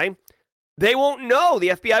Mirai, they won't know. The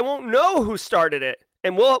FBI won't know who started it,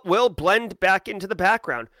 and we'll blend back into the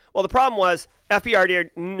background. Well, the problem was FBI already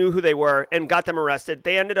knew who they were and got them arrested.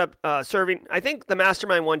 They ended up serving, I think the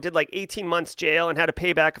mastermind one did like 18 months jail and had to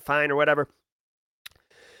pay back a fine or whatever.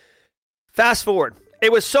 Fast forward.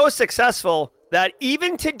 It was so successful that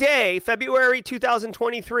even today, February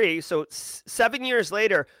 2023, so 7 years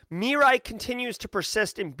later, Mirai continues to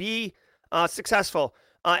persist and be successful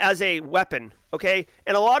as a weapon, okay?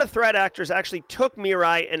 And a lot of threat actors actually took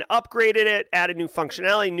Mirai and upgraded it, added new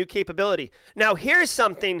functionality, new capability. Now, here's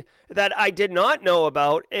something that I did not know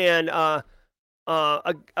about, and a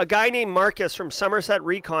guy named Marcus from Somerset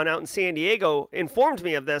Recon out in San Diego informed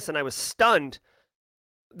me of this, and I was stunned.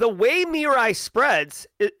 The way Mirai spreads,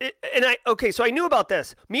 so I knew about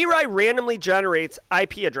this. Mirai randomly generates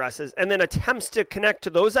IP addresses and then attempts to connect to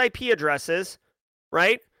those IP addresses,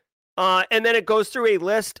 right? And then it goes through a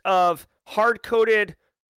list of hard-coded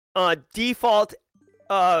default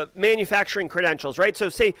manufacturing credentials, right? So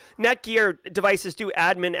say Netgear devices do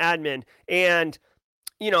admin, and,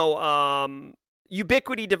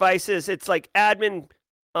 Ubiquiti devices, it's like admin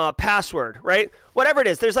password, right? Whatever it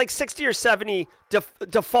is, there's like 60 or 70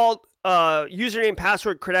 default username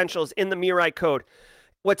password credentials in the Mirai code.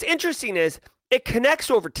 What's interesting is it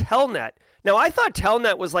connects over Telnet. Now, I thought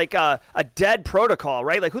Telnet was like a dead protocol,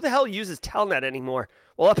 right? Like, who the hell uses Telnet anymore?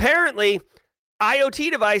 Well, apparently,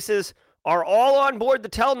 IoT devices are all on board the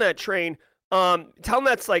Telnet train.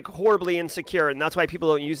 Telnet's like horribly insecure, and that's why people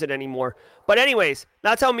don't use it anymore. But anyways,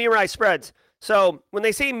 that's how Mirai spreads. So when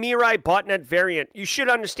they say Mirai botnet variant, you should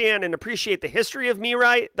understand and appreciate the history of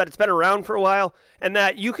Mirai, that it's been around for a while, and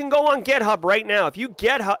that you can go on GitHub right now. If you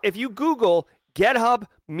Google GitHub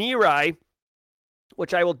Mirai,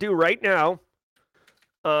 which I will do right now,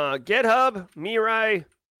 GitHub Mirai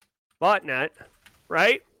botnet,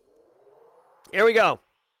 right? Here we go.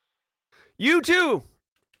 You too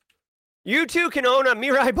can own a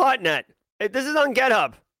Mirai botnet. This is on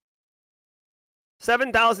GitHub.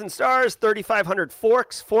 7,000 stars, 3,500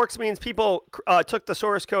 forks. Forks means people took the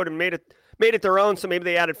source code and made it their own, so maybe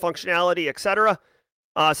they added functionality, etc.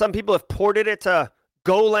 Some people have ported it to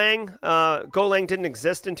Golang. Golang didn't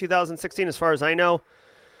exist in 2016, as far as I know.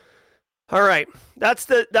 All right, that's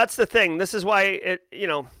the thing. This is why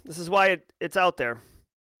it's out there.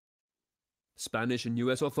 Spanish and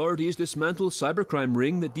U.S. authorities dismantled cybercrime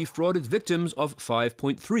ring that defrauded victims of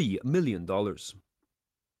 $5.3 million.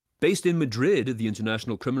 Based in Madrid, the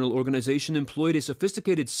international criminal organization employed a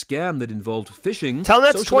sophisticated scam that involved phishing,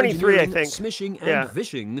 Telnet's 23, I think, smishing, and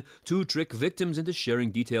vishing to trick victims into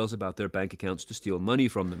sharing details about their bank accounts to steal money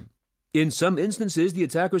from them. In some instances, the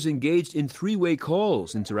attackers engaged in three-way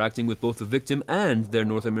calls, interacting with both the victim and their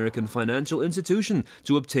North American financial institution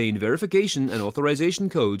to obtain verification and authorization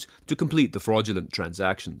codes to complete the fraudulent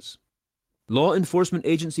transactions. Law enforcement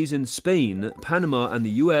agencies in Spain, Panama, and the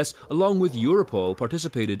US, along with Europol,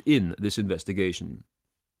 participated in this investigation.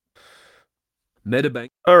 Medibank.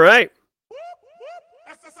 All right.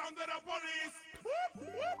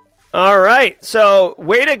 All right. So,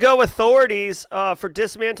 way to go, authorities, for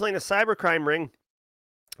dismantling a cybercrime ring.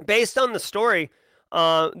 Based on the story,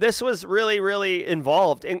 this was really, really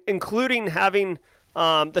involved, including having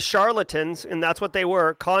the charlatans, and that's what they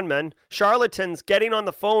were, con men, charlatans getting on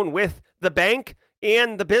the phone with the bank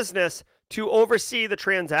and the business to oversee the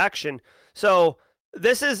transaction. So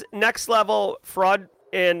this is next level fraud,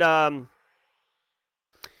 and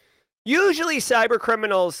usually cyber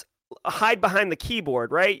criminals hide behind the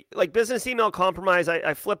keyboard, right? Like business email compromise,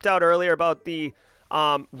 I flipped out earlier about the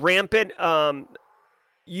rampant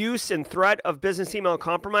use and threat of business email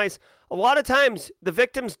compromise. A lot of times the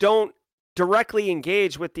victims don't directly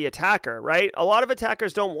engage with the attacker, right? A lot of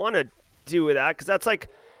attackers don't want to do that because that's like,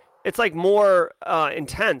 it's like more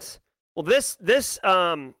intense. Well, this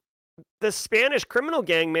Spanish criminal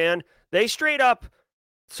gang, man, they straight up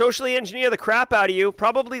socially engineer the crap out of you,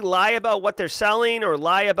 probably lie about what they're selling or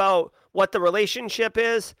lie about what the relationship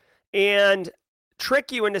is, and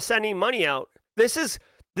trick you into sending money out. This is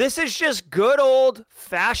just good old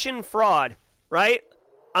fashioned fraud, right?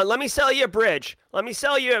 Let me sell you a bridge. Let me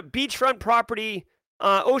sell you a beachfront property,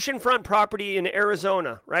 oceanfront property in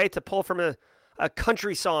Arizona, right? To pull from a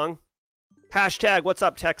country song. Hashtag what's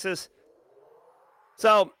up, Texas?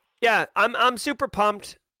 So yeah, I'm super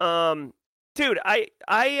pumped. Dude, I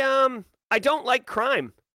don't like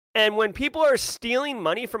crime. And when people are stealing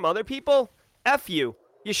money from other people, F you.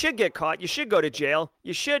 You should get caught. You should go to jail.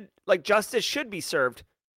 You should, like, justice should be served.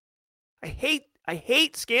 I hate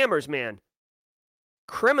scammers, man.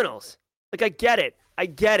 Criminals. Like, I get it.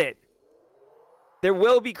 There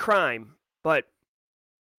will be crime, but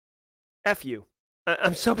F you.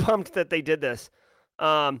 I'm so pumped that they did this.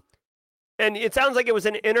 And it sounds like it was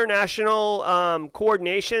an international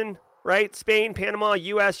coordination, right? Spain, Panama,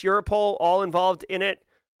 U.S., Europol, all involved in it.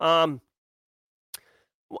 Once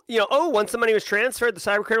the money was transferred, the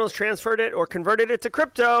cyber criminals transferred it or converted it to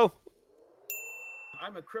crypto.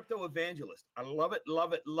 I'm a crypto evangelist. I love it,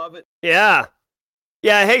 love it, love it. Yeah.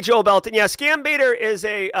 Yeah, hey, Joel Belton. Yeah, Scambaiter is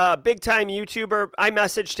a big-time YouTuber. I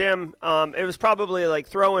messaged him. It was probably like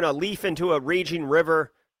throwing a leaf into a raging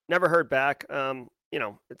river. Never heard back.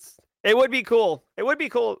 It would be cool. It would be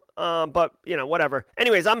cool, but, whatever.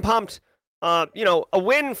 Anyways, I'm pumped. A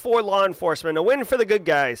win for law enforcement, a win for the good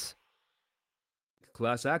guys.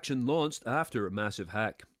 Class action launched after a massive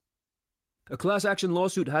hack. A class action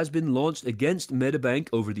lawsuit has been launched against Medibank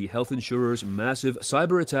over the health insurer's massive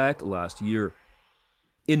cyber attack last year.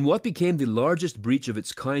 In what became the largest breach of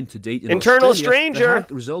its kind to date in Internal Australia, stranger. the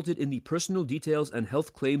hack resulted in the personal details and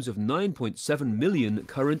health claims of 9.7 million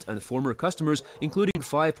current and former customers, including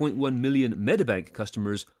 5.1 million Medibank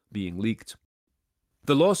customers, being leaked.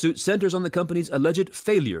 The lawsuit centers on the company's alleged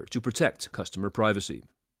failure to protect customer privacy.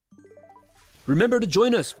 Remember to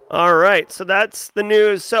join us. All right, so that's the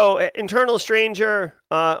news. So, Internal Stranger,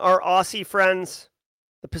 our Aussie friends,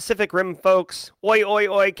 the Pacific Rim folks, oi, oi,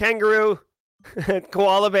 oi, kangaroo,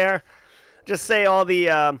 koala bear, just say all the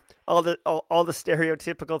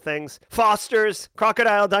stereotypical things. Foster's,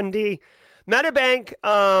 Crocodile Dundee, Medibank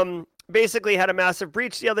basically had a massive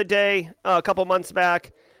breach the other day, a couple months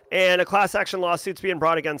back, and a class action lawsuit's being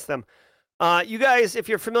brought against them. You guys, if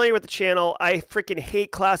you're familiar with the channel, I freaking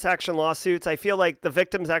hate class action lawsuits. I feel like the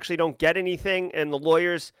victims actually don't get anything, and the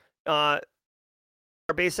lawyers are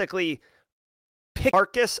basically pick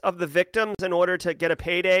carcass of the victims in order to get a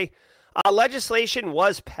payday. Legislation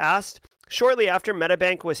was passed shortly after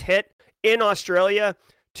Medibank was hit in Australia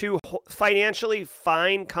to financially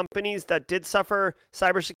fine companies that did suffer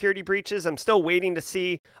cybersecurity breaches. I'm still waiting to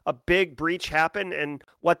see a big breach happen and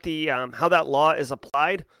what the how that law is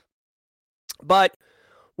applied. But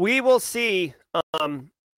we will see.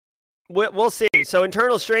 We'll see. So,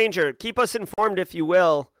 Internal Stranger, keep us informed, if you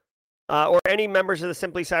will, or any members of the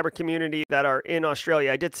Simply Cyber community that are in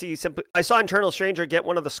Australia. I saw Internal Stranger get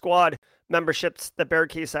one of the squad memberships that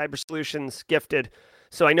Barricade Cyber Solutions gifted.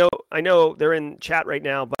 So I know they're in chat right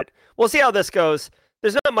now, but we'll see how this goes.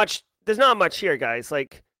 There's not much here, guys.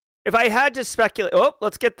 Like, if I had to speculate,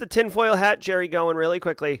 let's get the tinfoil hat Jerry going really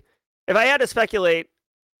quickly. If I had to speculate,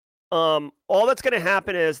 all that's going to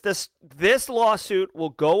happen is this lawsuit will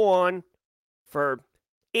go on for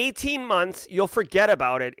 18 months. You'll forget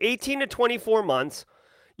about it. 18 to 24 months.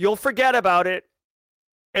 You'll forget about it.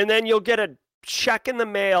 And then you'll get a check in the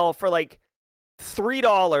mail for like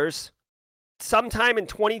 $3 sometime in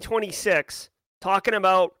 2026 talking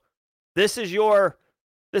about this is your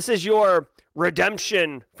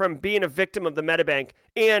redemption from being a victim of the Medibank.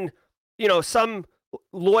 And, some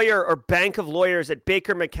lawyer or bank of lawyers at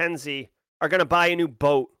Baker McKenzie are going to buy a new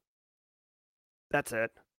boat. That's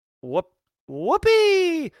it.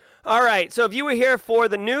 Whoopee! All right, so if you were here for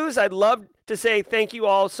the news, I'd love to say thank you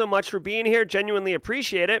all so much for being here. Genuinely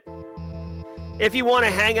appreciate it. If you want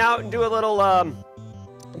to hang out and do a little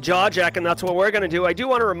jaw jack, and that's what we're going to do, I do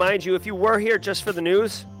want to remind you, if you were here just for the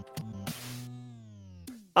news,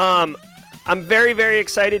 I'm very, very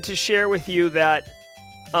excited to share with you that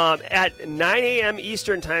at 9 a.m.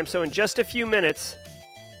 Eastern time. So in just a few minutes,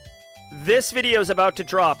 this video is about to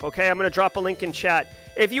drop. Okay, I'm going to drop a link in chat.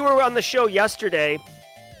 If you were on the show yesterday,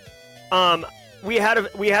 we had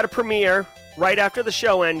a premiere right after the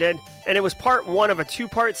show ended, and it was part 1 of a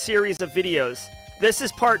 2-part series of videos. This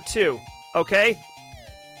is part 2. Okay,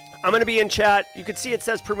 I'm going to be in chat. You can see it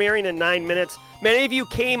says premiering in 9 minutes. Many of you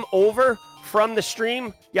came over from the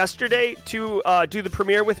stream yesterday to do the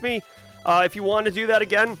premiere with me. If you want to do that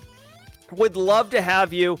again, would love to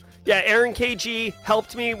have you. Yeah, Aaron KG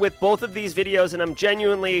helped me with both of these videos, and I'm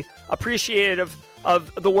genuinely appreciative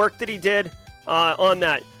of the work that he did on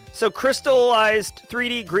that. So Crystallized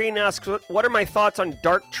 3D Green asks, what are my thoughts on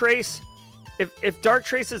Darktrace? If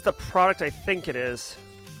Darktrace is the product, I think it is.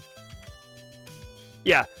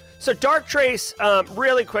 Yeah. So Darktrace,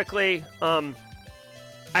 really quickly, I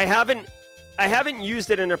haven't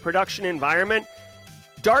used it in a production environment.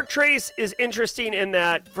 Darktrace is interesting in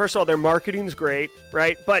that, first of all, their marketing's great,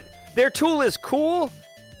 right? But their tool is cool,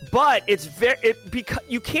 but because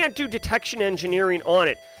you can't do detection engineering on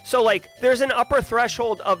it. So like, there's an upper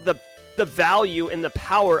threshold of the value and the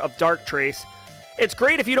power of Darktrace. It's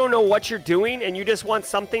great if you don't know what you're doing and you just want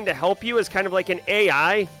something to help you as kind of like an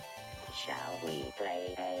AI. Shall we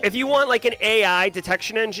play If you want like an AI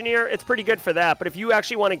detection engineer, it's pretty good for that. But if you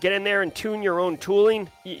actually want to get in there and tune your own tooling,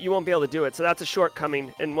 you won't be able to do it. So that's a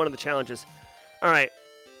shortcoming and one of the challenges. All right,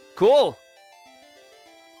 cool.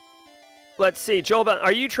 Let's see, Joel,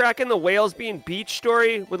 are you tracking the whales being beach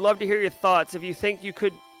story? Would love to hear your thoughts. If you think you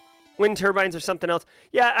could wind turbines or something else.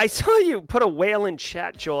 Yeah, I saw you put a whale in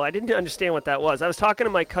chat, Joel. I didn't understand what that was. I was talking to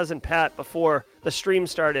my cousin Pat before the stream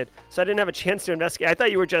started, so I didn't have a chance to investigate. I thought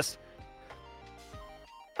you were just...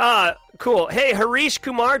 cool. Hey, Harish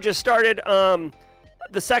Kumar just started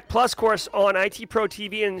the Sec Plus course on IT Pro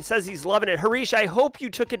TV and says he's loving it. Harish, I hope you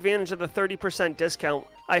took advantage of the 30% discount.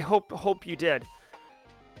 I hope you did.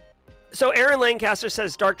 So Aaron Lancaster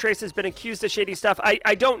says Darktrace has been accused of shady stuff.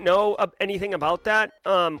 I don't know anything about that,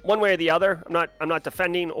 one way or the other. I'm not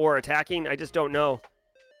defending or attacking. I just don't know.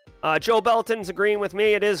 Joe Belton's agreeing with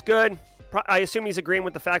me. It is good. I assume he's agreeing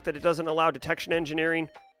with the fact that it doesn't allow detection engineering,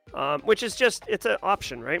 which is just, it's an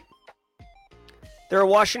option, right? They're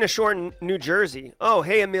washing ashore in New Jersey. Oh,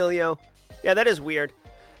 hey, Emilio. Yeah, that is weird.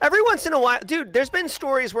 Every once in a while, dude, there's been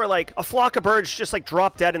stories where, like, a flock of birds just, like,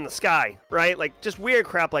 drop dead in the sky, right? Like, just weird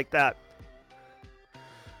crap like that.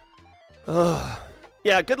 Ugh.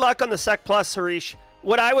 Yeah, good luck on the Sec Plus, Harish.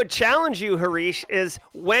 What I would challenge you, Harish, is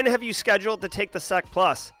when have you scheduled to take the Sec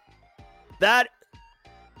Plus? That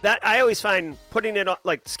I always find putting it on,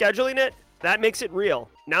 like, scheduling it, that makes it real.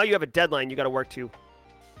 Now you have a deadline you got to work to.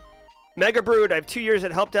 Mega Brood, I have 2 years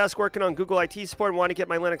at Help Desk working on Google IT support and want to get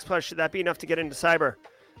my Linux Plus. Should that be enough to get into cyber?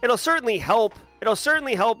 It'll certainly help. It'll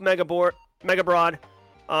certainly help, Mega Broad.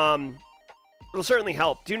 It'll certainly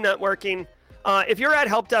help. Do networking. If you're at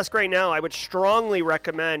Help Desk right now, I would strongly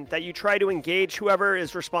recommend that you try to engage whoever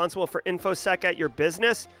is responsible for InfoSec at your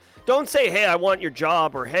business. Don't say, hey, I want your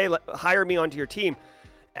job, or hey, hire me onto your team.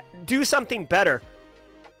 Do something better.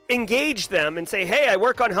 Engage them and say, hey, I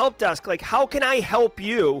work on Help Desk. Like, how can I help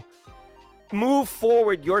you move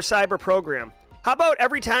forward your cyber program? How about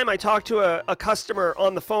every time I talk to a customer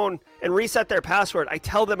on the phone and reset their password, I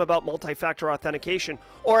tell them about multi-factor authentication,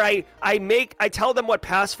 or I tell them what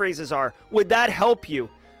passphrases are. Would that help you?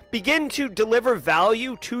 Begin to deliver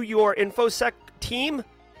value to your InfoSec team.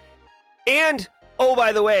 And, oh,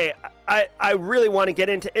 by the way, I really want to get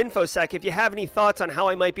into InfoSec. If you have any thoughts on how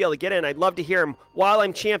I might be able to get in, I'd love to hear them while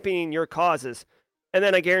I'm championing your causes. And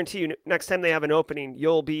then I guarantee you, next time they have an opening,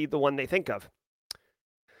 you'll be the one they think of.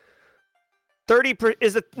 30%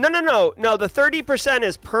 is the no. The 30%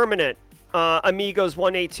 is permanent. Amigos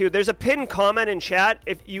 182. There's a pinned comment in chat.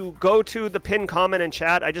 If you go to the pinned comment in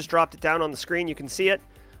chat, I just dropped it down on the screen. You can see it.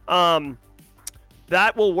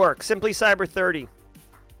 That will work. Simply Cyber 30.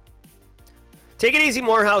 Take it easy,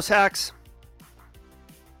 Morehouse Hacks.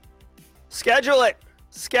 Schedule it.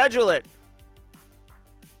 Schedule it.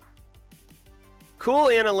 Cool,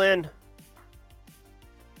 Anna Lynn.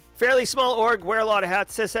 Fairly small org, wear a lot of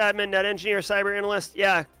hats. Sysadmin, net engineer, cyber analyst.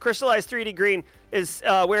 Yeah, Crystallized 3D Green is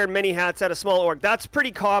wearing many hats at a small org. That's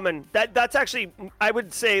pretty common. That's actually, I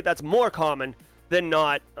would say that's more common than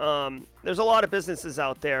not. There's a lot of businesses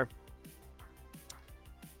out there.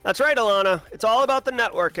 That's right, Alana. It's all about the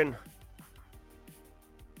networking.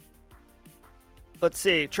 Let's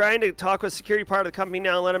see. Trying to talk with security part of the company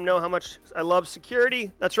now. Let them know how much I love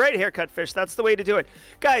security. That's right, Haircut Fish. That's the way to do it.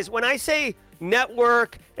 Guys, when I say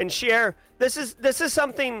network and share, this is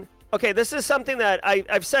something, okay, this is something that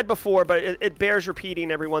I've said before, but it bears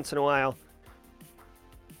repeating every once in a while.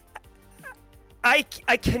 I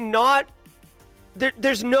cannot.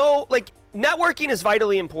 There's no, like, networking is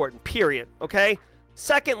vitally important, period, okay?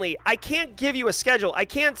 Secondly, I can't give you a schedule. I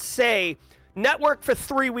can't say network for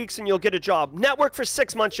 3 weeks and you'll get a job. Network for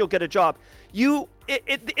 6 months, you'll get a job.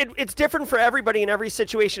 It's different for everybody in every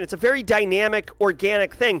situation. It's a very dynamic,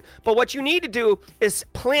 organic thing. But what you need to do is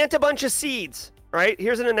plant a bunch of seeds, right?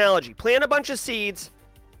 Here's an analogy. Plant a bunch of seeds.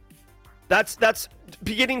 That's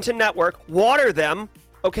beginning to network. Water them,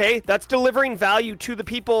 okay? That's delivering value to the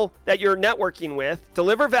people that you're networking with.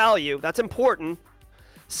 Deliver value. That's important.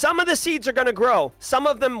 Some of the seeds are going to grow. Some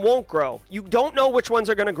of them won't grow. You don't know which ones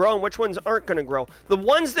are going to grow and which ones aren't going to grow. The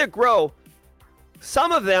ones that grow,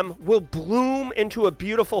 some of them will bloom into a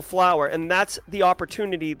beautiful flower, and that's the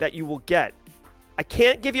opportunity that you will get. I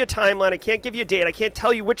can't give you a timeline. I can't give you a date. I can't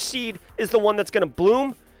tell you which seed is the one that's going to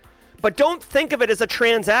bloom, but don't think of it as a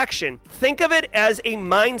transaction. Think of it as a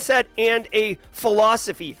mindset and a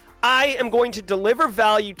philosophy. I am going to deliver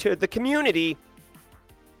value to the community.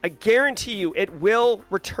 I guarantee you it will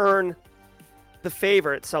return the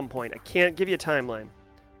favor at some point. I can't give you a timeline.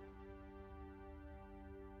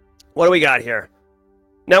 What do we got here?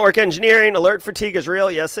 Network engineering, alert fatigue is real.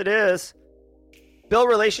 Yes, it is. Bill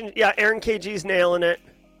relation. Yeah, Aaron KG's nailing it.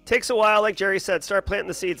 Takes a while, like Jerry said. Start planting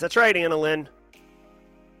the seeds. That's right, Anna Lynn.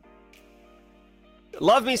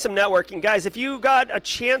 Love me some networking. Guys, if you got a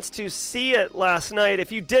chance to see it last night,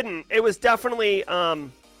 if you didn't, it was definitely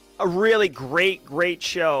a really great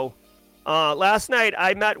show. Last night,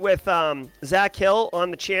 I met with Zach Hill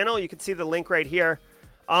on the channel. You can see the link right here.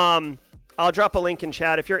 I'll drop a link in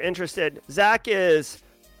chat if you're interested. Zach is,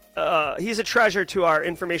 he's a treasure to our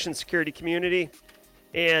information security community,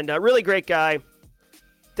 and a really great guy.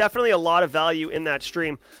 Definitely a lot of value in that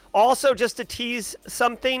stream. Also, just to tease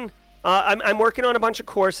something, I'm working on a bunch of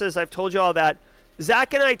courses. I've told you all that.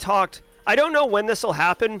 Zach and I talked, I don't know when this will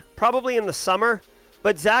happen, probably in the summer,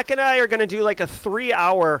 but Zach and I are going to do like a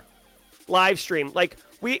 3-hour live stream. Like,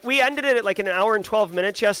 we ended it at like an hour and 12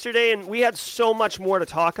 minutes yesterday, and we had so much more to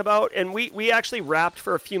talk about, and we actually wrapped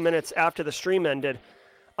for a few minutes after the stream ended.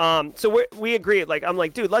 So we agreed. Like, I'm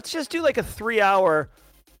like, dude, let's just do like a 3-hour,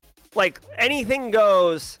 like, anything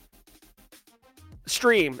goes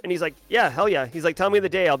stream. And he's like, yeah, hell yeah. He's like, tell me the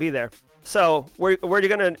day, I'll be there. So we're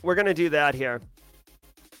gonna do that here.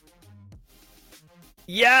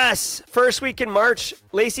 Yes, first week in March,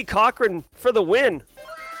 Lacey Cochran for the win.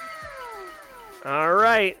 All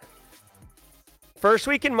right. First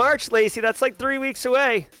week in March, Lacey. That's like 3 weeks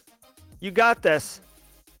away. You got this.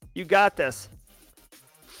 You got this.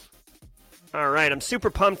 All right. I'm super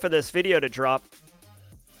pumped for this video to drop.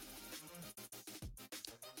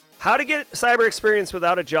 How to get cyber experience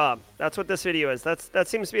without a job. That's what this video is. That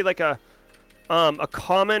seems to be like a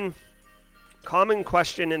common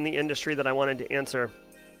question in the industry that I wanted to answer.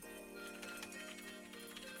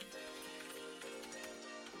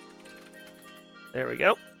 There we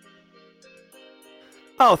go.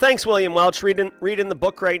 Oh, thanks, William Welch. Reading the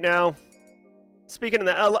book right now. Speaking of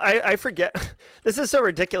that, I forget. This is so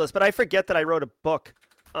ridiculous, but I forget that I wrote a book.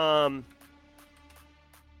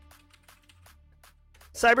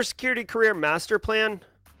 Cybersecurity Career Master Plan.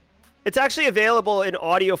 It's actually available in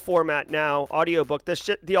audio format now, audiobook.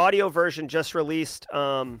 The audio version just released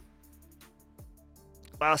last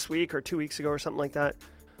week or 2 weeks ago or something like that.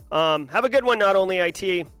 Have a good one, Not Only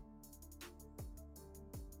IT.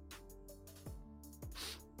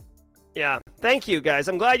 Yeah, thank you, guys.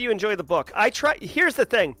 I'm glad you enjoy the book. Here's the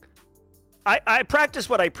thing. I practice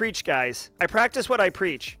what I preach, guys. I practice what I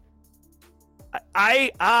preach.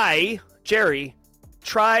 I, Jerry,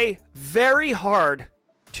 try very hard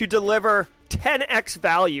to deliver 10x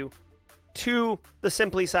value to the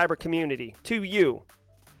Simply Cyber community, to you.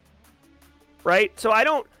 Right? So I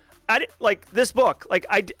like this book. Like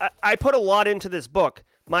I put a lot into this book.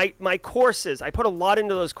 My courses, I put a lot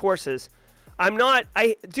into those courses.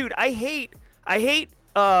 I hate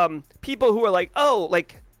people who are like, oh,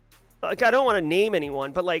 like I don't want to name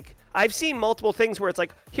anyone, but like I've seen multiple things where it's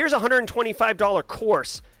like, here's a $125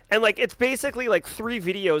 course, and like it's basically like 3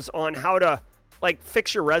 videos on how to like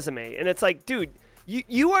fix your resume, and it's like, dude,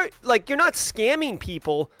 you are like, you're not scamming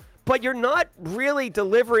people, but you're not really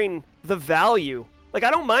delivering the value. Like,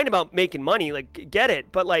 I don't mind about making money, like, get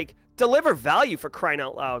it, but like deliver value, for crying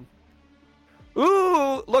out loud.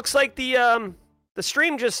 Ooh, looks like the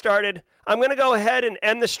stream just started. I'm going to go ahead and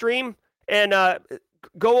end the stream and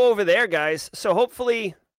go over there, guys. So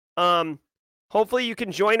hopefully you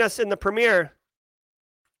can join us in the premiere.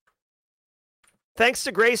 Thanks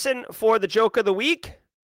to Grayson for the joke of the week.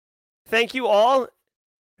 Thank you all.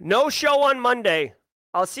 No show on Monday.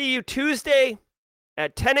 I'll see you Tuesday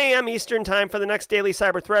at 10 a.m. Eastern time for the next daily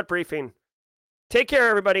cyber threat briefing. Take care,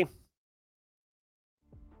 everybody.